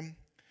this time,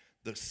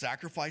 the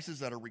sacrifices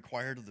that are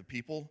required of the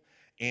people,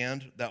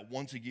 and that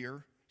once a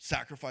year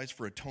sacrifice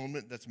for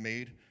atonement that's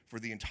made for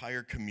the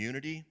entire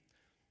community,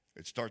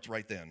 it starts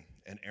right then.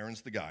 And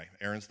Aaron's the guy.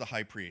 Aaron's the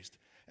high priest,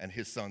 and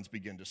his sons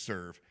begin to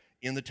serve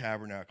in the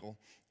tabernacle.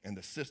 And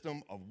the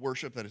system of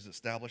worship that is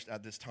established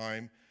at this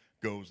time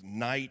goes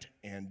night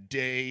and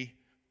day,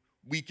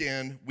 week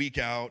in, week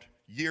out,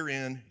 year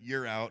in,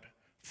 year out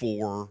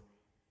for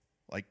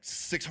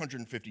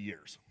 650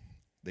 years.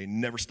 They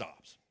never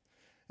stops.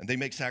 And they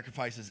make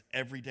sacrifices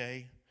every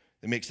day.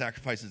 They make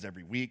sacrifices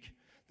every week.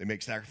 They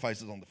make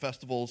sacrifices on the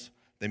festivals.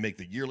 They make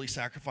the yearly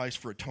sacrifice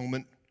for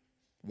atonement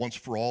once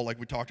for all, like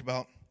we talked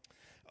about.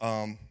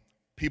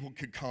 People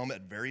could come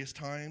at various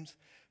times,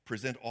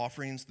 present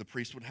offerings. The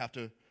priest would have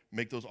to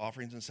make those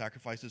offerings and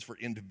sacrifices for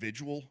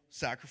individual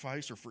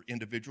sacrifice or for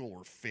individual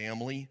or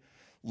family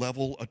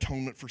level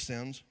atonement for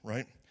sins,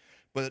 right?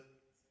 But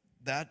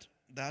that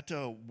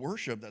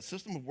worship, that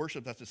system of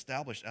worship that's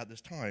established at this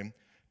time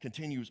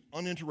continues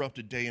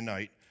uninterrupted day and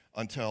night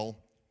until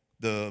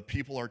the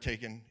people are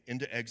taken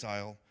into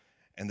exile,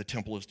 and the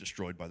temple is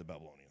destroyed by the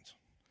Babylonians.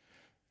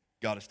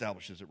 God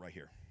establishes it right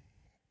here.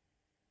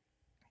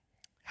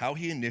 How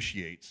he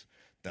initiates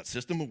that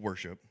system of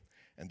worship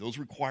and those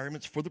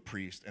requirements for the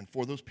priest and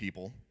for those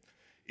people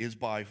is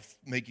by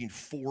making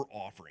 4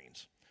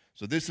 offerings.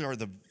 So this are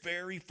the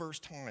very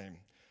first time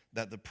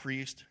that the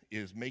priest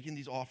is making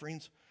these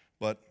offerings,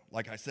 but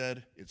like I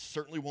said, it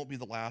certainly won't be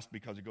the last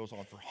because it goes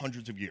on for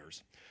hundreds of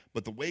years.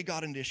 But the way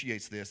God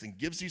initiates this and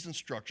gives these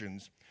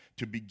instructions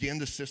to begin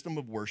the system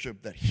of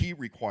worship that he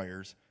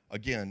requires,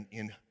 again,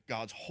 in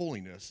God's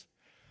holiness,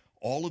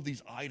 all of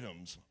these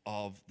items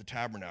of the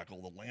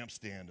tabernacle, the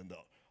lampstand and the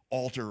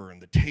altar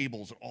and the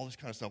tables and all this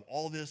kind of stuff,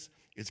 all of this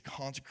is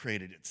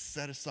consecrated. It's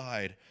set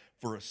aside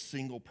for a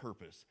single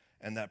purpose,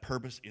 and that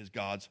purpose is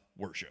God's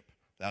worship.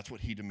 That's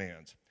what he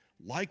demands.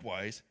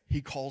 Likewise,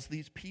 he calls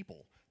these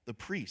people, the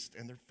priests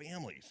and their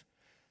families,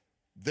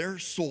 their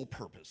sole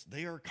purpose.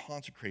 They are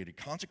consecrated.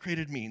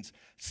 Consecrated means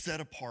set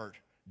apart,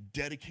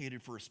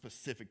 dedicated for a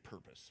specific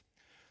purpose.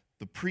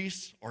 The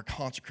priests are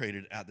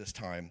consecrated at this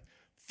time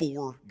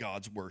for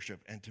God's worship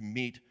and to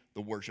meet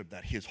the worship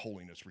that his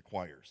holiness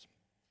requires.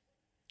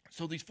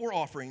 So these 4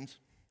 offerings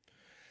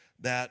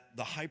that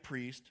the high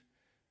priest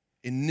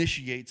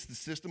initiates the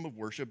system of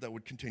worship that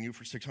would continue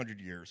for 600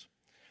 years.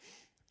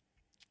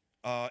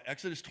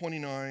 Exodus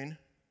 29,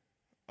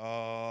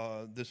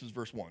 this is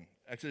verse 1.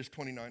 Exodus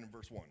 29 and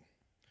verse 1.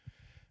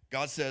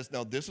 God says,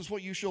 now this is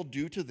what you shall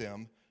do to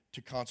them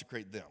to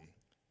consecrate them.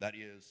 That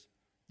is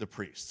the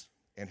priests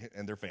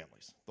and their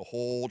families, the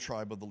whole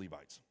tribe of the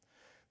Levites.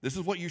 This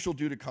is what you shall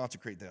do to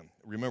consecrate them.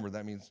 Remember,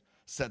 that means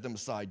set them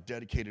aside,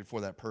 dedicated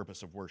for that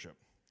purpose of worship,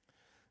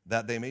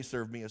 that they may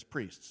serve me as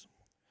priests.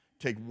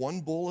 Take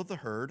 1 bull of the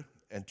herd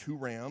and 2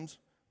 rams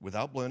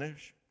without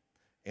blemish,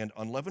 and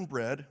unleavened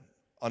bread,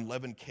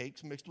 unleavened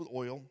cakes mixed with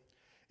oil,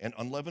 and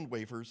unleavened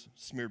wafers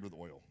smeared with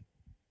oil.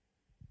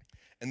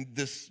 And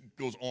this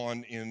goes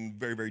on in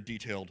very, very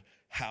detailed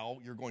how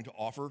you're going to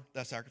offer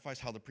that sacrifice,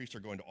 how the priests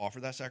are going to offer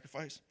that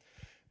sacrifice.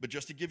 But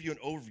just to give you an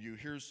overview,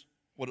 here's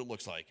what it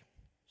looks like.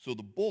 So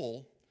the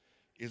bull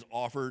is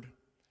offered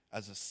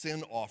as a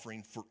sin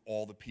offering for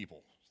all the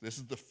people. This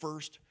is the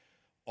first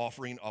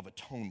offering of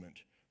atonement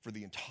for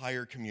the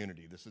entire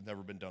community. This has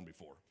never been done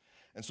before.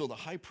 And so the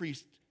high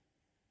priest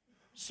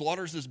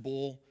slaughters this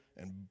bull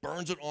and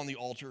burns it on the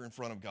altar in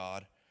front of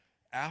God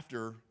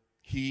after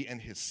he and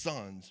his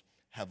sons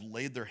have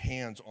laid their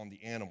hands on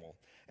the animal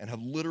and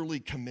have literally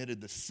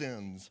committed the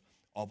sins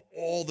of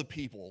all the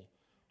people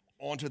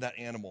onto that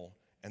animal,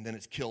 and then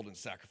it's killed and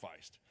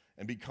sacrificed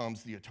and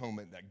becomes the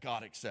atonement that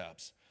God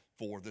accepts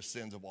for the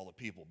sins of all the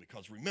people.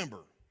 Because remember,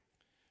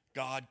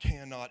 God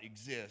cannot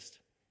exist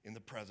in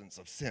the presence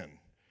of sin.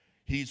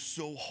 He's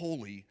so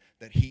holy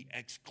that he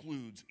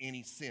excludes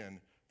any sin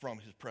from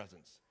his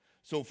presence.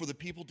 So for the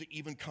people to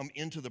even come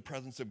into the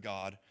presence of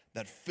God,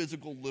 that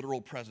physical,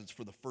 literal presence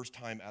for the first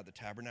time at the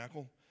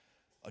tabernacle,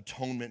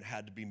 atonement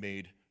had to be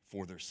made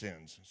for their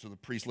sins. So the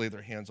priests lay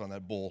their hands on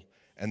that bull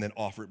and then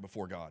offer it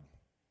before God.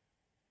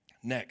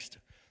 Next,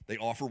 they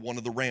offer one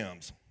of the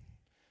rams.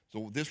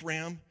 So this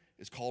ram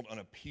is called an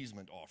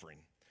appeasement offering.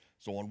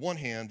 So on one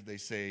hand, they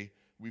say,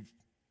 we've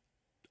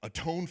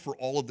atoned for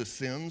all of the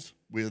sins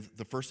with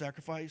the first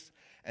sacrifice,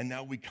 and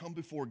now we come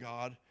before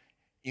God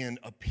in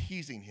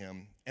appeasing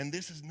him. And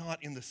this is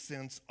not in the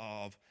sense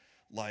of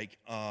like,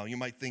 you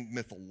might think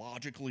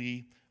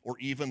mythologically, or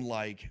even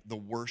like the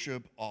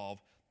worship of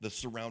the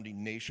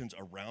surrounding nations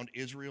around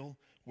Israel,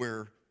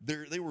 where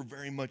they were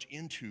very much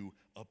into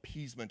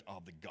appeasement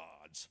of the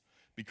gods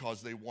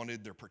because they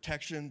wanted their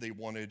protection, they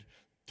wanted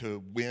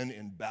to win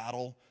in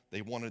battle,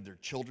 they wanted their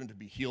children to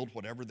be healed,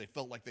 whatever. They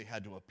felt like they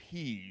had to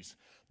appease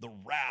the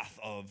wrath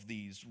of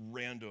these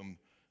random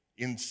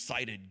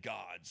incited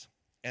gods.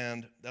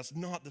 And that's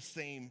not the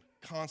same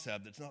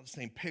concept, it's not the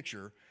same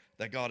picture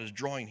that God is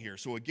drawing here.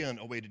 So again,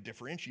 a way to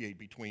differentiate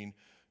between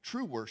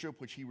true worship,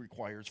 which he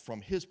requires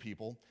from his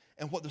people,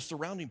 and what the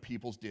surrounding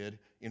peoples did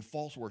in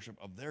false worship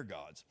of their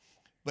gods.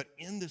 But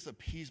in this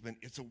appeasement,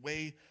 it's a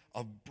way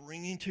of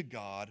bringing to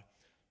God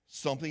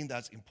something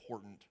that's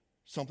important,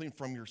 something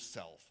from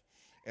yourself,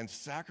 and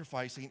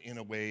sacrificing in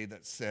a way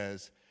that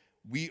says,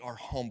 we are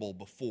humble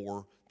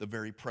before the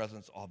very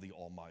presence of the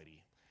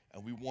Almighty,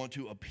 and we want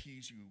to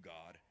appease you,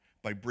 God,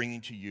 by bringing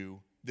to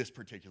you this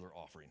particular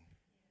offering.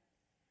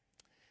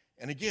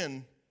 And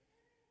again,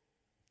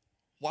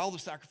 while the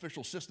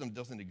sacrificial system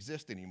doesn't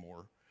exist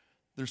anymore,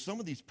 there's some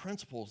of these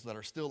principles that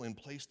are still in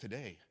place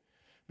today.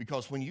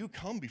 Because when you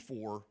come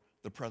before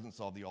the presence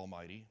of the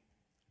Almighty,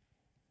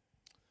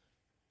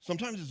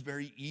 sometimes it's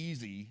very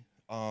easy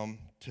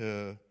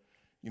to,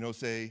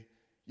 say,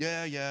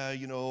 yeah,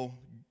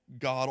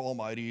 God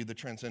Almighty, the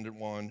transcendent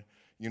one,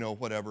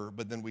 whatever.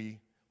 But then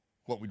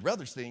what we'd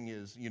rather sing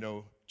is,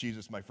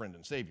 Jesus, my friend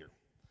and Savior.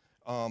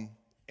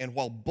 And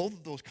while both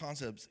of those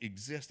concepts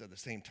exist at the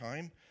same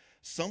time,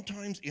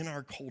 sometimes in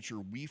our culture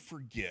we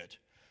forget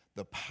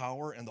the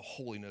power and the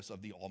holiness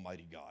of the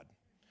Almighty God.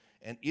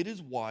 And it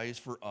is wise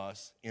for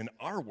us in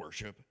our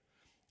worship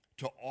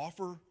to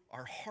offer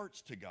our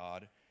hearts to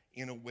God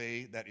in a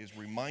way that is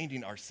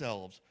reminding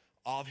ourselves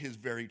of his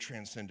very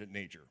transcendent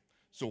nature.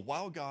 So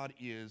while God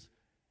is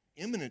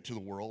immanent to the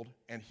world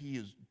and he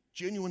is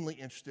genuinely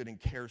interested and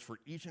cares for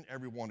each and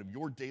every one of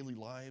your daily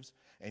lives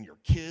and your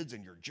kids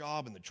and your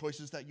job and the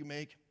choices that you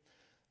make,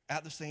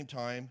 at the same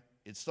time,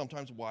 it's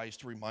sometimes wise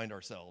to remind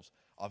ourselves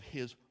of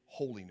his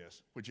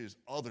holiness, which is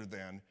other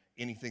than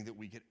anything that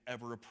we could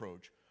ever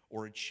approach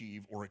or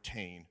achieve or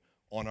attain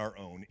on our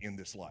own in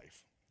this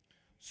life.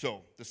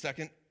 So the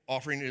second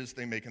offering is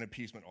they make an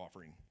appeasement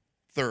offering.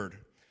 Third,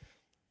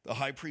 the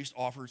high priest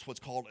offers what's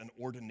called an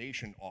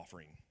ordination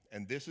offering.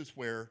 And this is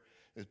where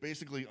it's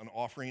basically an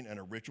offering and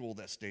a ritual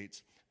that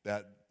states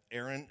that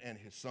Aaron and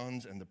his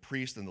sons and the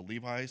priests and the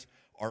Levites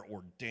are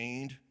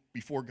ordained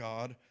before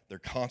God. They're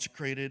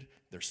consecrated.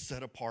 They're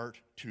set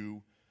apart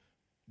to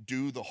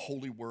do the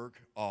holy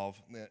work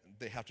of,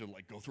 they have to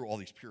go through all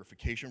these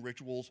purification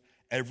rituals.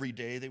 Every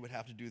day they would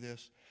have to do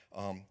this.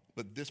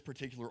 But this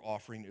particular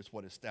offering is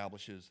what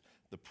establishes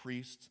the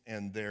priests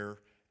and their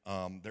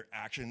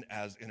action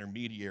as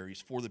intermediaries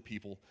for the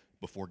people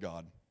before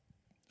God.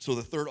 So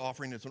the third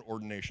offering is an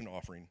ordination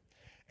offering.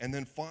 And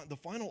then the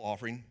final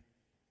offering,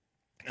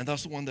 and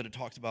that's the one that it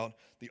talks about,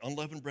 the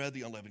unleavened bread,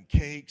 the unleavened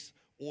cakes,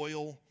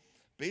 oil.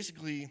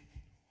 Basically,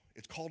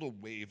 it's called a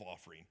wave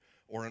offering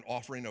or an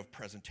offering of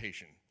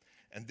presentation.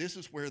 And this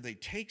is where they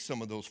take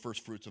some of those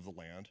first fruits of the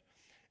land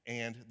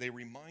and they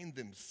remind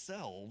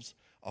themselves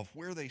of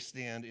where they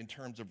stand in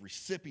terms of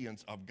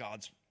recipients of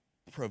God's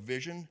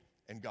provision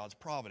and God's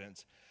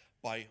providence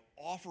by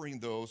offering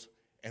those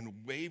and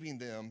waving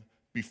them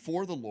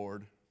before the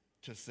Lord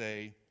to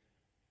say,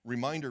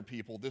 reminder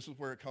people, this is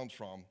where it comes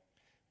from.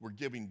 We're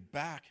giving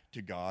back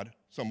to God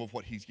some of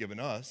what he's given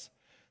us.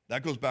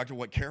 That goes back to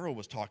what Carol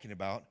was talking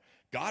about.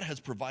 God has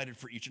provided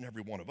for each and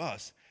every one of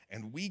us,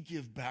 and we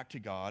give back to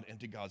God and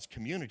to God's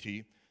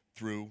community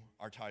through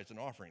our tithes and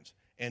offerings,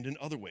 and in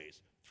other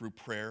ways, through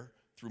prayer,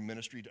 through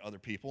ministry to other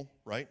people,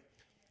 right?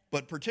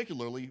 But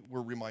particularly,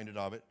 we're reminded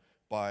of it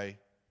by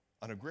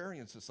an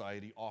agrarian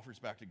society offers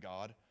back to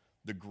God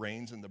the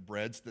grains and the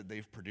breads that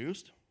they've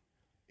produced.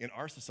 In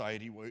our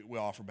society, we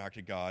offer back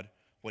to God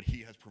what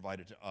he has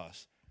provided to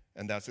us,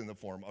 and that's in the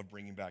form of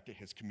bringing back to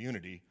his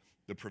community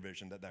the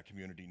provision that that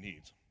community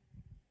needs.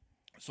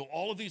 So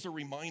all of these are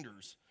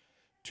reminders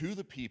to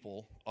the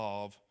people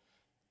of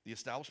the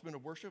establishment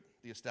of worship,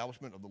 the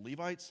establishment of the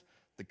Levites,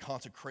 the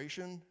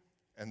consecration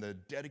and the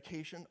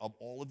dedication of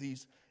all of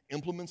these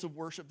implements of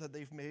worship that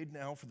they've made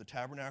now for the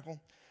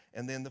tabernacle,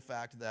 and then the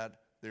fact that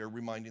they're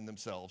reminding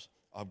themselves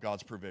of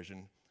God's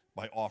provision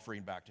by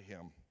offering back to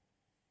him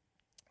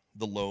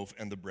the loaf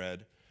and the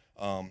bread.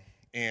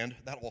 And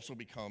that also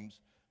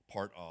becomes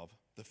part of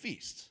the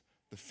feasts.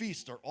 The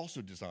feasts are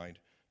also designed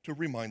to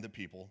remind the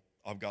people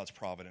of God's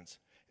providence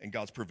and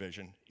God's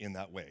provision in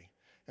that way.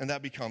 And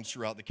that becomes,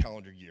 throughout the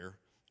calendar year,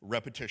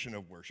 repetition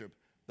of worship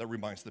that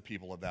reminds the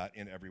people of that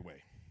in every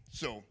way.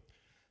 So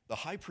the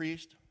high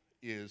priest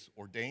is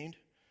ordained,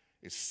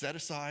 is set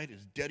aside,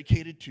 is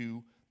dedicated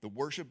to the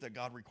worship that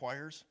God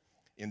requires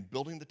in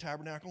building the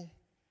tabernacle.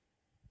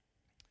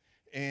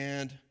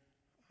 And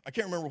I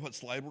can't remember what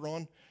slide we're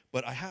on,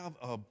 but I have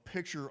a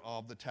picture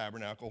of the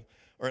tabernacle,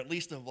 or at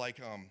least of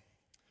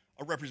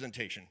a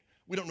representation.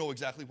 We don't know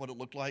exactly what it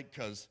looked like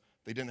because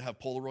they didn't have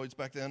Polaroids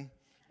back then.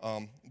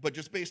 But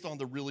just based on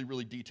the really,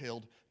 really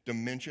detailed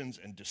dimensions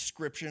and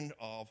description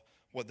of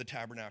what the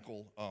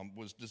tabernacle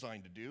was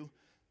designed to do,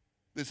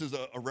 this is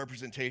a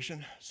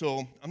representation.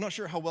 So I'm not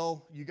sure how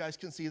well you guys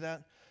can see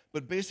that,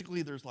 but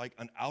basically there's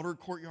an outer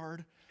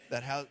courtyard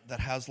that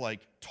has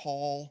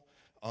tall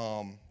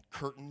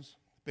curtains,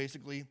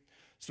 basically.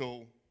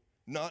 So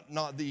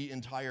not the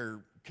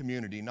entire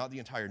community, not the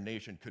entire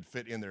nation could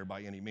fit in there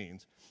by any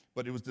means,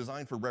 but it was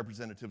designed for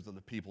representatives of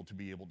the people to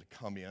be able to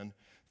come in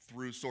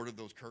through sort of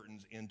those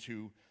curtains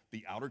into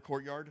the outer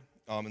courtyard,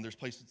 and there's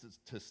places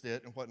to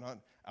sit and whatnot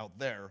out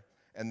there,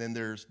 and then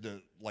there's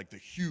the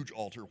huge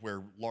altar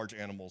where large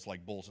animals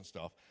like bulls and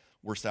stuff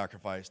were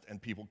sacrificed,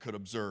 and people could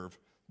observe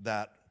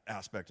that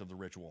aspect of the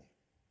ritual.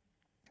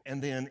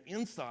 And then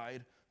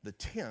inside the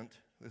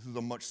tent, this is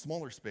a much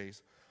smaller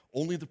space,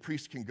 only the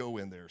priest can go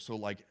in there. So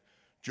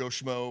Joe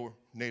Schmo,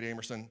 Nate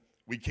Amerson,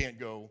 we can't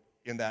go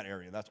in that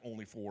area. That's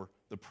only for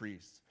the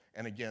priests.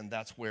 And again,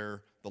 that's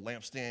where the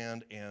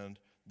lampstand and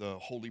the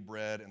holy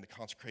bread and the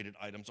consecrated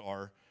items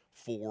are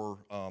for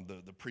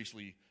the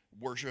priestly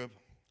worship.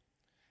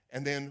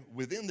 And then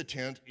within the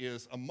tent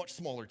is a much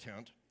smaller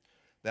tent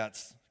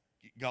that's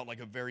got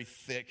a very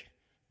thick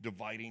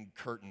dividing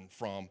curtain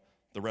from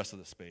the rest of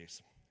the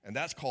space. And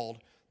that's called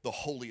the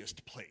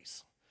holiest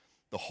place.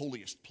 The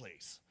holiest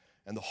place.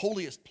 And the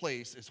holiest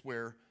place is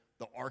where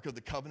the Ark of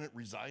the Covenant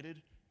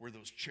resided, where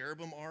those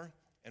cherubim are,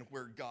 and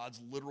where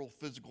God's literal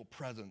physical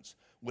presence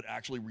would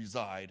actually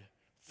reside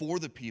for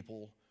the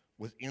people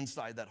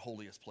inside that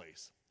holiest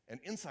place. And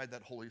inside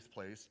that holiest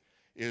place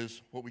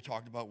is what we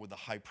talked about with the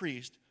high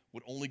priest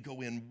would only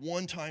go in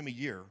one time a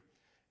year,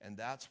 and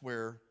that's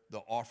where the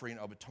offering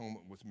of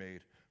atonement was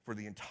made for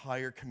the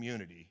entire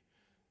community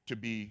to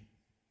be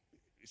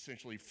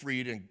essentially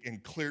freed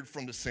and cleared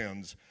from the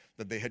sins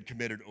that they had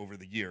committed over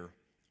the year.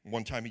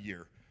 One time a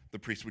year, the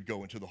priest would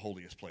go into the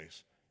holiest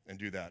place and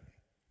do that.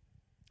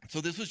 So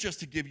this was just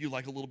to give you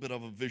like a little bit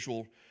of a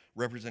visual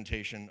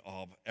representation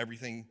of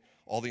everything,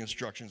 all the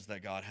instructions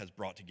that God has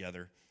brought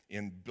together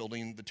in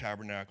building the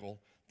tabernacle,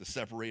 the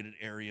separated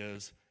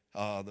areas,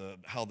 how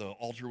the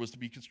altar was to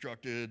be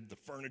constructed, the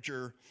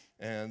furniture,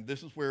 and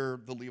this is where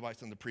the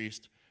Levites and the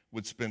priest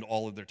would spend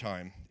all of their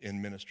time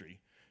in ministry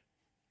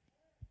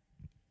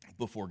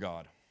before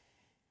God.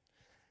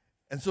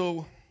 And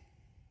so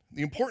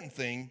the important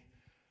thing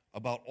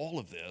about all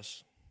of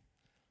this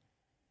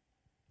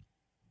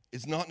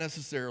is not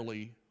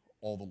necessarily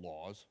all the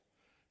laws,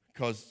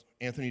 because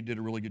Anthony did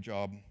a really good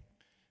job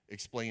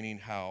explaining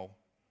how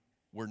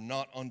we're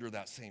not under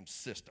that same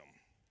system.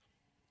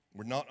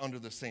 We're not under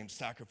the same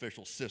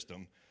sacrificial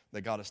system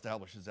that God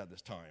establishes at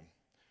this time.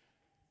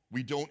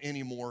 We don't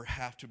anymore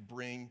have to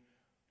bring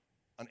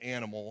an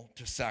animal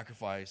to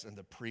sacrifice, and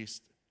the priests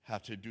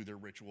have to do their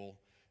ritual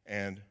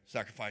and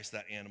sacrifice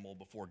that animal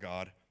before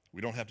God.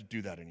 We don't have to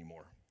do that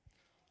anymore.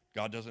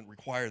 God doesn't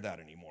require that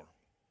anymore.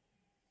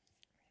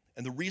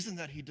 And the reason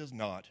that he does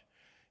not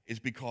is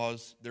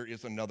because there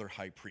is another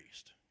high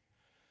priest.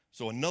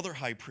 So another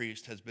high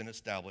priest has been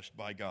established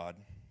by God.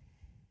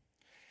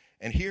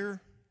 And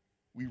here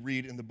we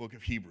read in the book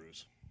of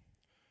Hebrews,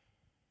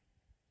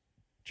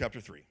 chapter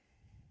 3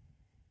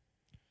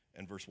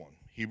 and verse 1.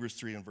 Hebrews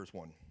 3 and verse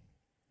 1.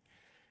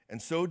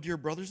 And so, dear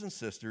brothers and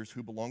sisters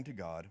who belong to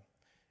God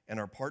and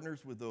are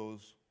partners with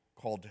those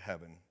called to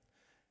heaven,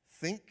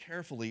 think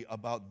carefully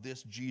about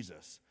this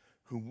Jesus,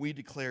 whom we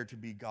declare to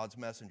be God's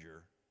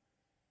messenger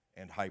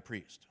and high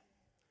priest.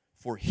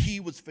 For he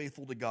was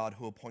faithful to God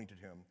who appointed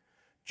him,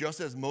 just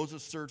as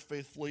Moses served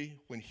faithfully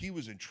when he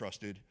was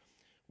entrusted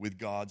with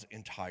God's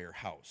entire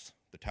house,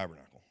 the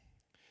tabernacle.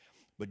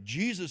 But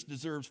Jesus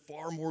deserves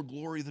far more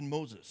glory than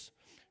Moses,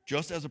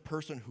 just as a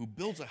person who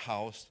builds a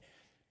house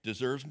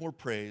deserves more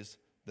praise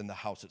than the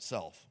house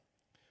itself.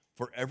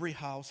 For every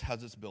house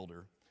has its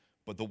builder,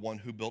 but the one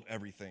who built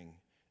everything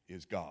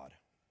is God.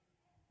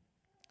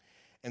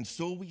 And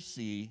so we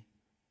see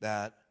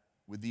that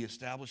with the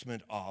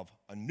establishment of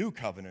a new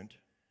covenant,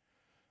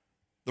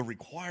 the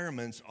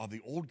requirements of the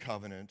old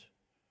covenant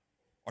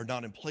are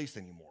not in place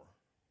anymore.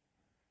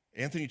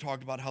 Anthony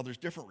talked about how there's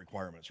different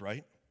requirements,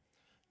 right?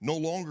 No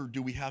longer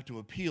do we have to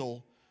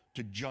appeal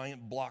to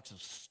giant blocks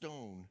of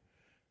stone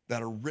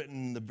that are written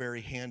in the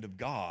very hand of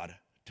God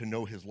to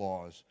know his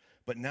laws,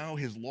 but now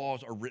his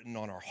laws are written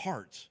on our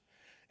hearts,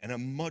 and a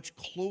much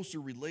closer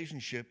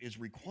relationship is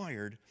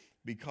required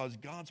because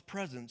God's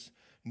presence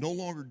no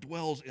longer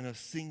dwells in a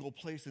single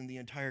place in the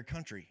entire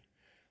country.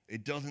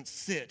 It doesn't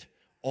sit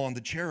on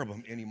the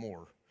cherubim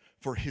anymore,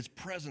 for his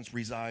presence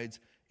resides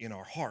in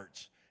our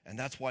hearts, and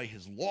that's why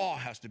his law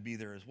has to be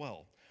there as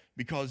well.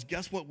 Because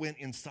guess what went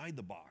inside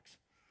the box?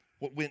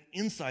 What went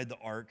inside the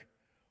ark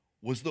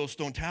was those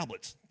stone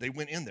tablets. They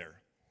went in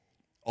there,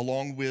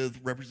 along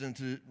with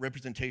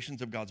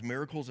representations of God's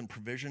miracles and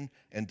provision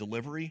and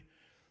delivery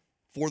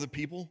for the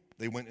people.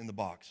 They went in the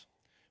box.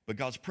 But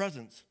God's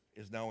presence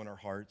is now in our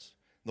hearts.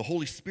 The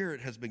Holy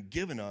Spirit has been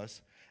given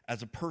us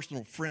as a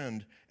personal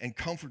friend and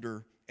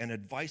comforter and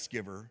advice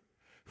giver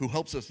who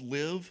helps us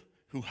live,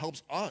 who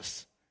helps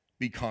us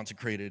be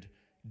consecrated,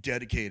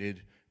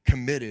 dedicated,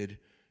 committed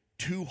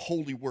to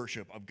holy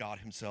worship of God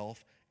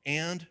himself,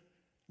 and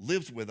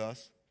lives with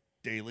us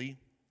daily.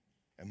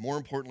 And more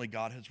importantly,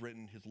 God has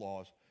written his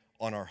laws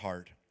on our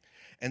heart.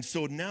 And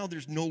so now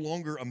there's no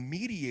longer a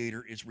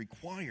mediator is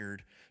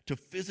required to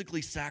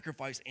physically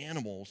sacrifice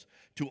animals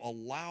to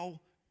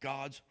allow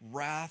God's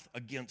wrath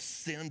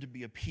against sin to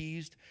be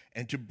appeased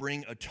and to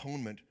bring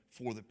atonement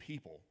for the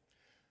people.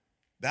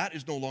 That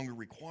is no longer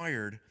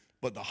required,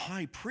 but the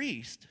high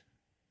priest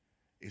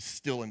is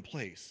still in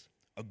place,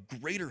 a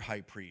greater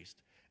high priest,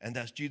 and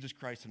that's Jesus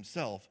Christ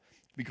himself,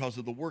 because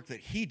of the work that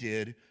he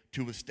did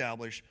to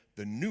establish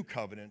the new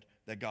covenant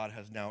that God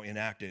has now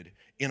enacted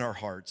in our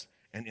hearts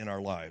and in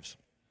our lives.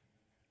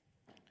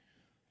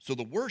 So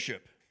the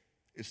worship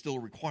is still a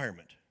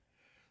requirement.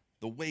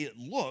 The way it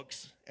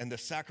looks and the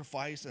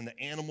sacrifice and the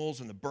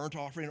animals and the burnt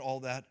offering and all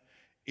that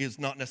is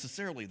not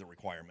necessarily the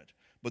requirement.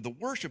 But the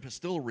worship is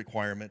still a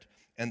requirement,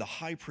 and the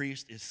high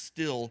priest is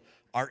still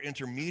our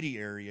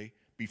intermediary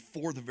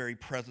before the very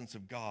presence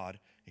of God.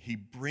 He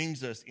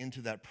brings us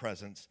into that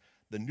presence,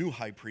 the new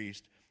high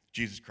priest,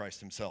 Jesus Christ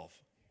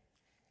himself.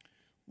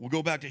 We'll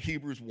go back to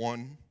Hebrews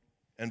 1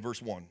 and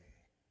verse 1.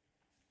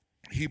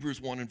 Hebrews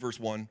 1 and verse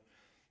 1,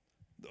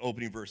 the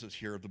opening verses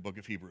here of the book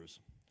of Hebrews.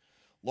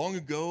 Long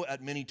ago,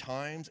 at many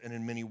times and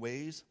in many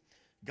ways,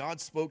 God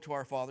spoke to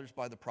our fathers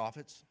by the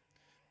prophets,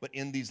 but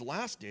in these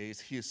last days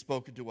he has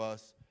spoken to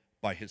us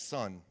by his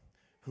Son,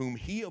 whom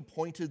he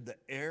appointed the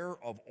heir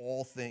of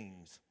all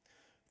things,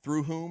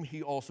 through whom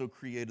he also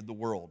created the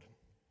world.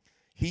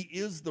 He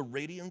is the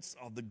radiance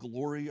of the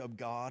glory of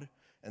God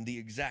and the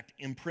exact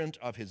imprint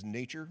of his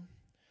nature.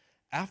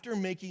 After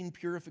making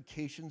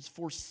purifications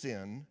for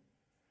sin,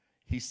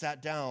 he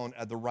sat down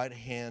at the right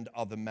hand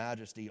of the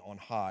Majesty on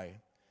high,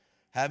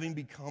 having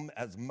become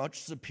as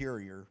much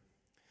superior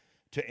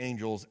to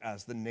angels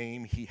as the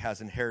name he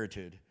has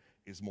inherited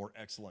is more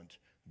excellent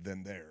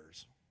than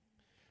theirs.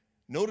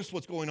 Notice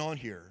what's going on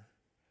here.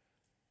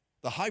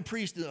 The high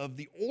priest of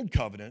the Old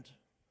Covenant,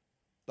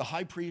 the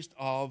high priest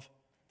of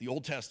the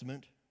Old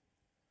Testament,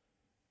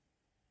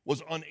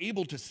 was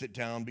unable to sit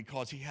down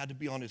because he had to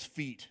be on his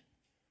feet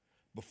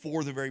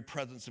before the very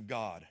presence of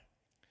God.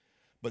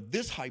 But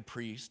this high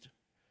priest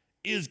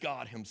is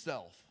God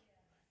himself,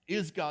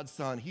 is God's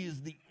son. He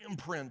is the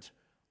imprint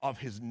of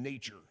his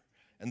nature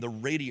and the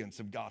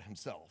radiance of God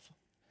himself.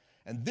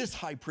 And this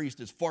high priest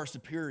is far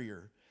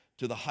superior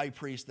to the high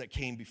priest that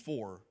came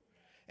before.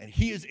 And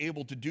he is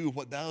able to do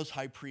what those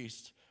high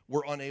priests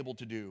were unable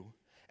to do,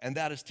 and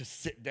that is to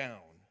sit down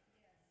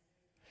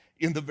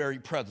in the very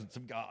presence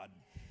of God.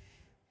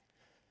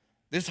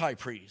 This high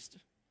priest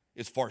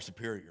is far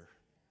superior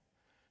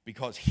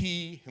because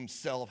he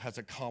himself has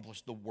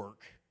accomplished the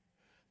work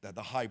that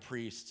the high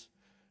priests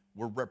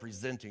were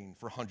representing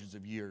for hundreds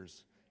of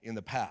years in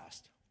the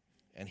past.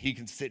 And he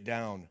can sit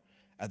down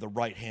at the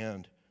right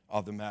hand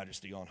of the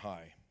Majesty on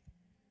high.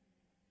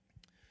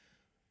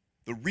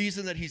 The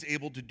reason that he's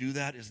able to do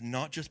that is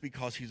not just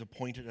because he's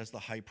appointed as the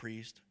high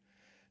priest,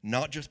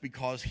 not just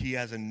because he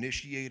has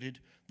initiated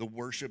the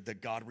worship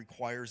that God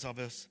requires of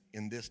us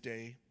in this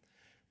day,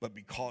 but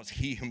because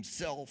he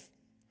himself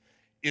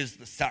is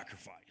the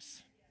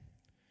sacrifice.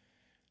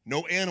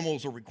 No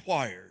animals are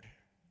required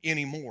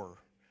anymore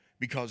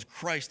because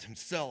Christ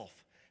himself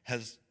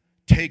has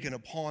taken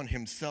upon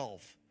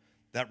himself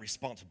that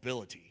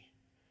responsibility.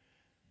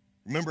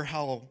 Remember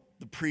how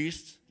the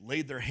priests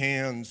laid their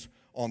hands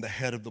on the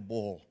head of the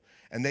bull,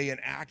 and they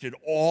enacted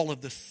all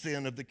of the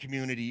sin of the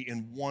community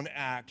in one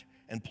act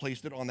and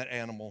placed it on that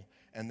animal,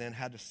 and then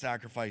had to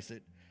sacrifice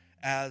it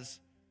as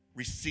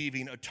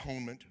receiving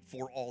atonement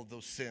for all of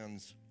those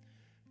sins.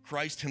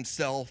 Christ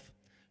himself,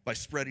 by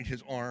spreading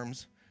his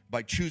arms,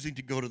 by choosing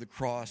to go to the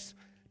cross,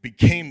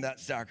 became that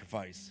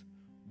sacrifice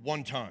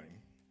one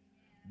time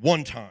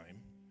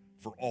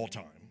for all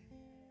time.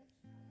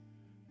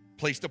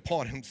 Placed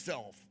upon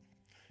himself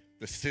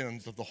the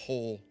sins of the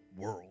whole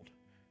world,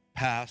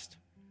 past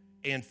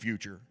and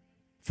future,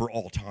 for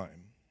all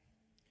time.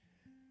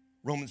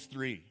 Romans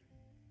 3,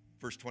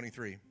 verse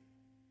 23.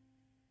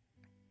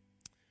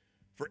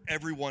 For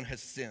everyone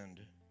has sinned.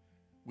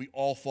 We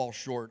all fall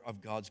short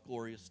of God's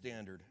glorious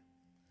standard.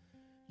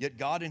 Yet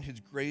God in his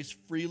grace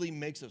freely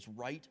makes us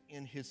right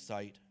in his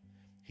sight.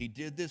 He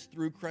did this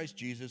through Christ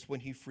Jesus when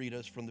he freed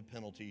us from the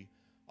penalty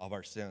of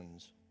our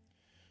sins.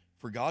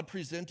 For God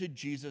presented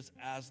Jesus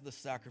as the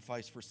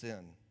sacrifice for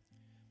sin.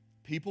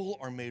 People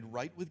are made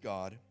right with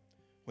God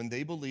when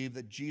they believe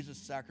that Jesus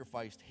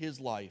sacrificed his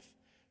life,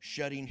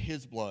 shedding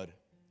his blood.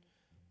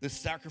 This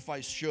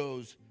sacrifice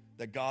shows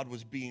that God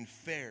was being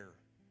fair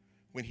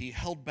when he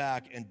held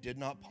back and did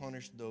not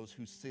punish those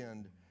who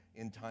sinned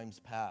in times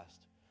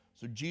past.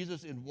 So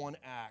Jesus, in one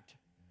act,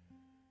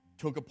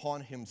 took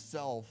upon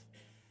himself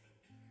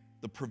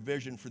the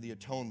provision for the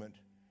atonement.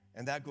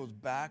 And that goes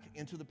back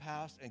into the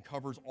past and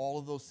covers all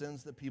of those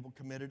sins that people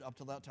committed up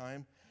to that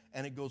time.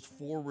 And it goes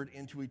forward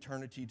into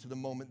eternity to the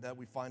moment that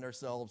we find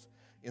ourselves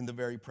in the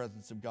very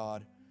presence of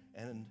God.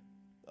 And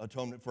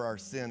atonement for our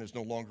sin is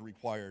no longer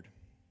required.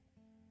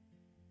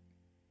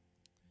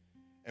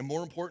 And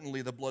more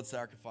importantly, the blood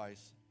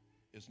sacrifice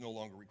is no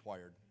longer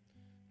required.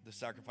 The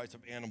sacrifice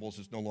of animals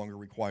is no longer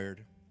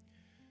required.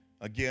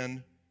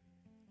 Again,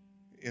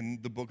 in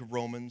the book of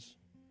Romans,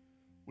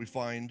 we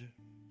find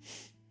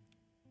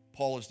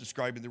Paul is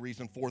describing the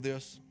reason for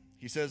this.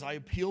 He says, I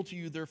appeal to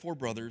you, therefore,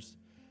 brothers,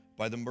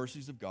 by the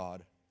mercies of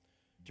God,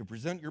 to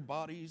present your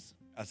bodies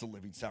as a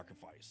living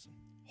sacrifice,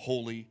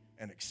 holy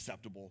and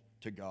acceptable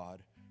to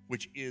God,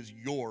 which is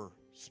your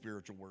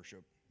spiritual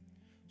worship.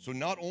 So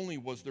not only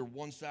was there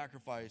one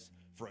sacrifice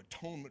for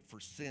atonement for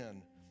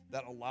sin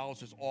that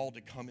allows us all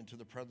to come into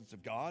the presence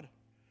of God,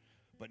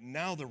 but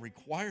now the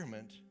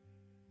requirement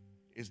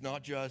is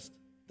not just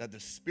that the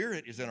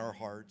Spirit is in our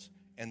hearts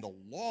and the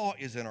law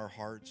is in our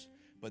hearts,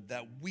 but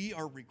that we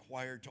are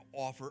required to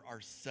offer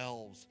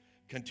ourselves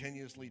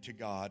continuously to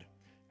God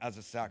as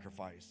a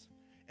sacrifice.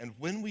 And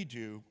when we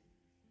do,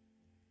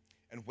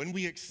 and when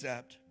we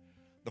accept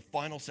the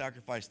final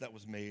sacrifice that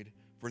was made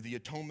for the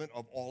atonement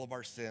of all of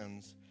our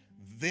sins,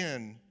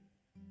 then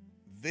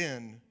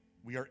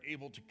we are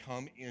able to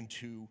come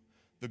into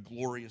the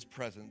glorious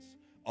presence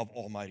of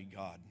Almighty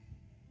God.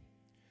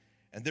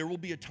 And there will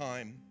be a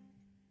time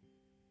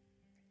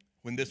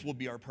when this will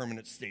be our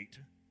permanent state,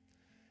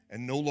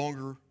 and no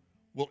longer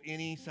will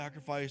any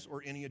sacrifice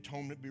or any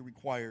atonement be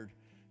required,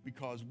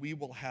 because we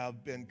will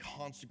have been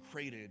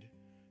consecrated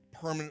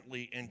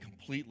permanently and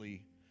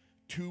completely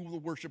to the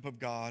worship of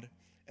God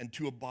and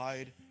to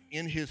abide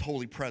in his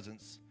holy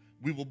presence.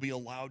 We will be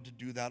allowed to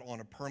do that on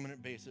a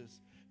permanent basis,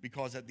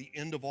 because at the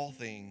end of all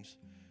things,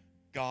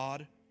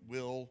 God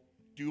will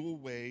do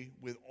away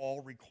with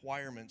all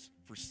requirements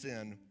for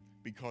sin,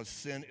 because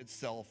sin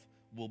itself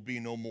will be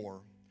no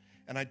more.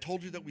 And I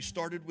told you that we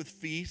started with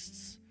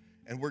feasts,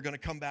 and we're going to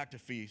come back to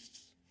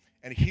feasts.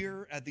 And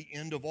here at the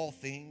end of all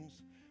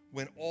things,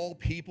 when all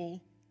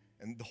people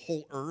and the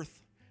whole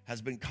earth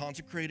has been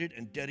consecrated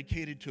and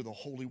dedicated to the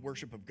holy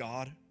worship of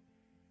God,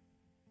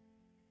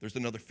 there's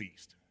another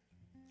feast.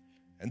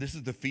 And this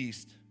is the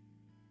feast,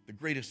 the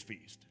greatest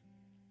feast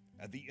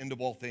at the end of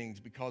all things,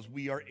 because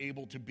we are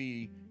able to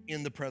be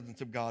in the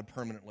presence of God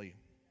permanently.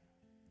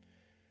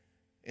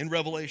 In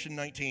Revelation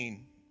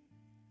 19,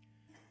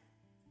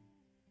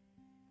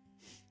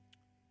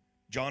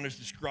 John is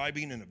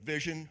describing in a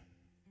vision,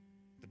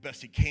 the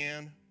best he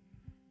can,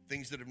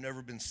 things that have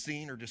never been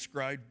seen or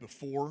described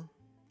before.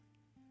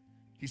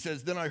 He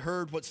says, "Then I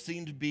heard what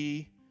seemed to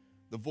be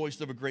the voice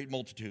of a great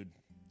multitude,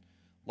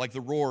 like the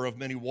roar of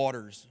many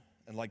waters,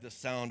 and like the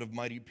sound of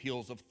mighty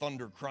peals of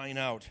thunder, crying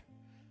out,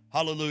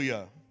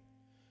 'Hallelujah,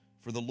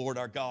 for the Lord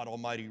our God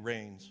Almighty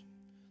reigns.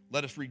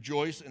 Let us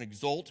rejoice and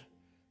exult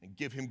and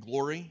give him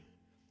glory,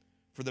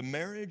 for the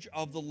marriage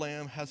of the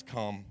Lamb has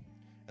come,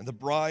 and the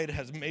bride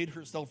has made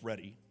herself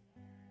ready.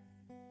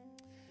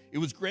 It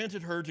was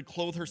granted her to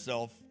clothe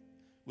herself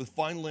with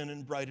fine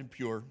linen, bright and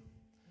pure,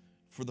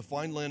 for the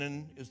fine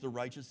linen is the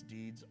righteous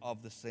deeds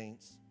of the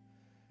saints.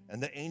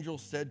 And the angel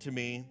said to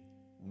me,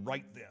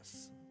 write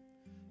this,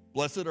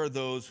 blessed are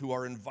those who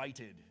are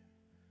invited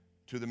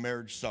to the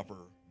marriage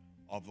supper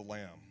of the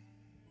Lamb.'"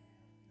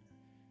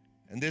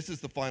 And this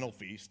is the final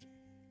feast,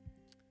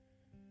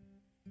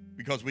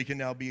 because we can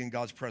now be in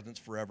God's presence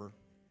forever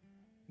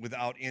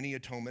without any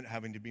atonement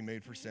having to be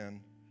made for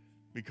sin,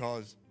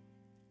 because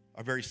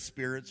our very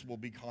spirits will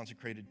be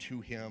consecrated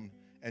to him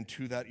and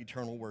to that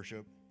eternal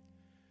worship.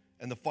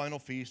 And the final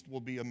feast will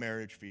be a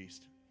marriage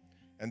feast.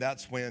 And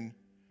that's when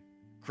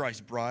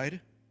Christ's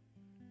bride,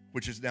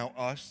 which is now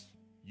us,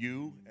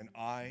 you and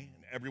I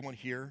and everyone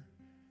here,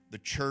 the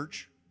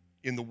church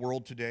in the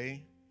world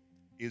today,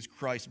 is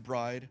Christ's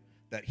bride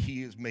that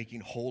he is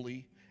making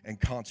holy and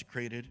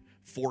consecrated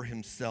for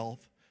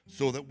himself,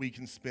 so that we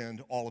can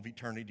spend all of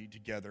eternity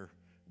together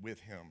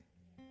with him.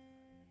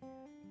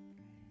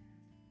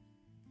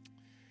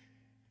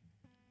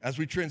 As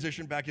we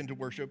transition back into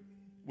worship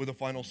with a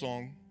final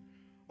song,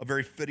 a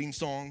very fitting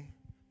song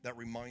that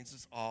reminds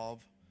us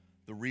of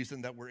the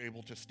reason that we're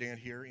able to stand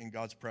here in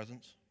God's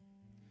presence,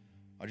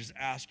 I just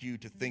ask you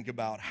to think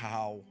about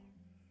how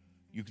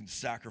you can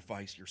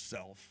sacrifice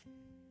yourself.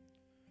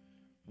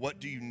 What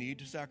do you need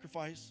to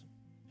sacrifice?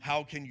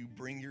 How can you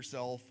bring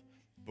yourself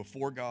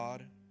before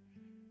God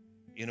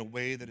in a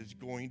way that is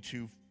going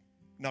to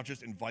not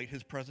just invite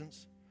his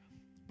presence,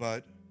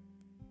 but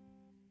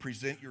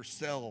present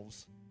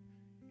yourselves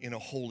in a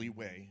holy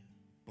way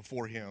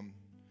before him,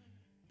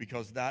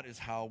 because that is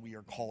how we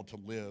are called to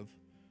live,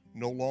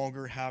 no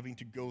longer having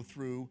to go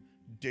through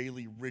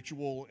daily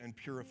ritual and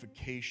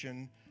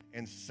purification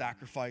and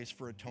sacrifice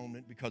for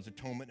atonement, because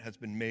atonement has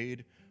been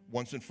made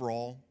once and for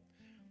all.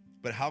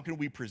 But how can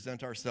we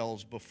present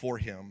ourselves before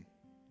him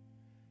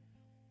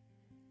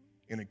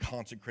in a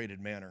consecrated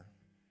manner?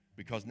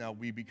 Because now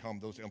we become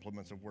those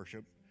implements of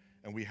worship,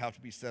 and we have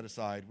to be set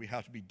aside. We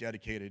have to be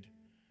dedicated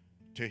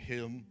to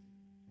him,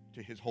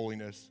 to his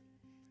holiness,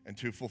 and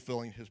to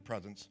fulfilling his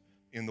presence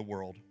in the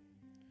world.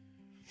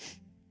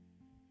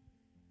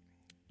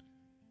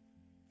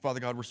 Father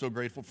God, we're so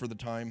grateful for the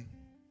time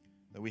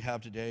that we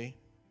have today.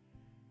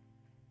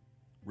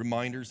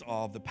 Reminders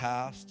of the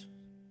past,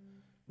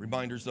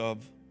 reminders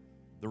of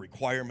the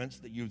requirements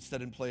that you've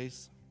set in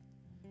place,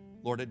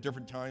 Lord, at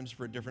different times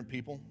for different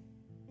people.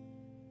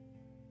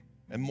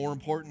 And more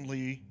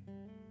importantly,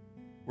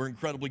 we're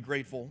incredibly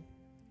grateful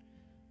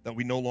that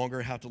we no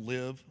longer have to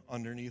live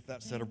underneath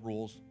that set of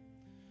rules,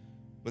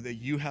 but that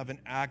you have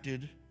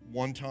enacted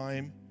one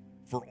time,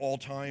 for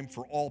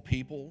all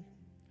people,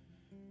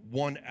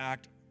 one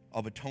act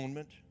of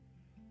atonement.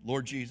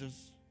 Lord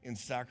Jesus, in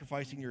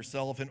sacrificing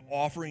yourself and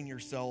offering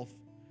yourself,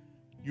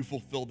 you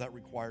fulfilled that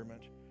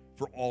requirement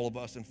for all of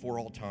us and for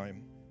all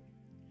time.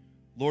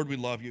 Lord, we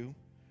love you,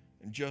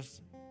 and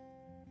just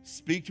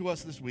speak to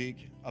us this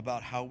week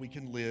about how we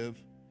can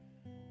live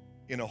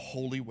in a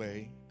holy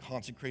way,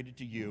 consecrated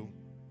to you.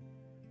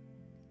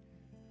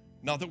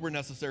 Not that we're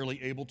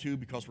necessarily able to,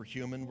 because we're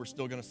human. We're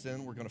still going to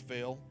sin. We're going to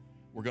fail.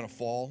 We're going to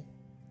fall.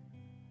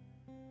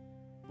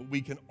 But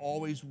we can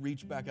always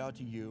reach back out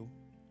to you,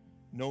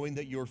 knowing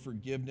that your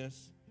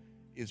forgiveness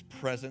is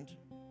present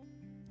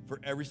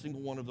for every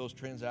single one of those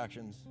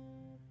transactions.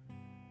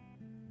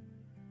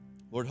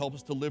 Lord, help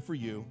us to live for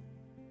you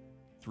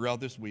throughout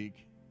this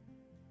week,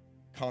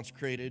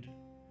 consecrated,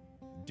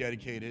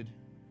 dedicated,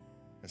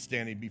 and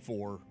standing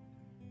before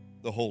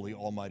the holy,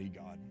 almighty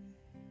God.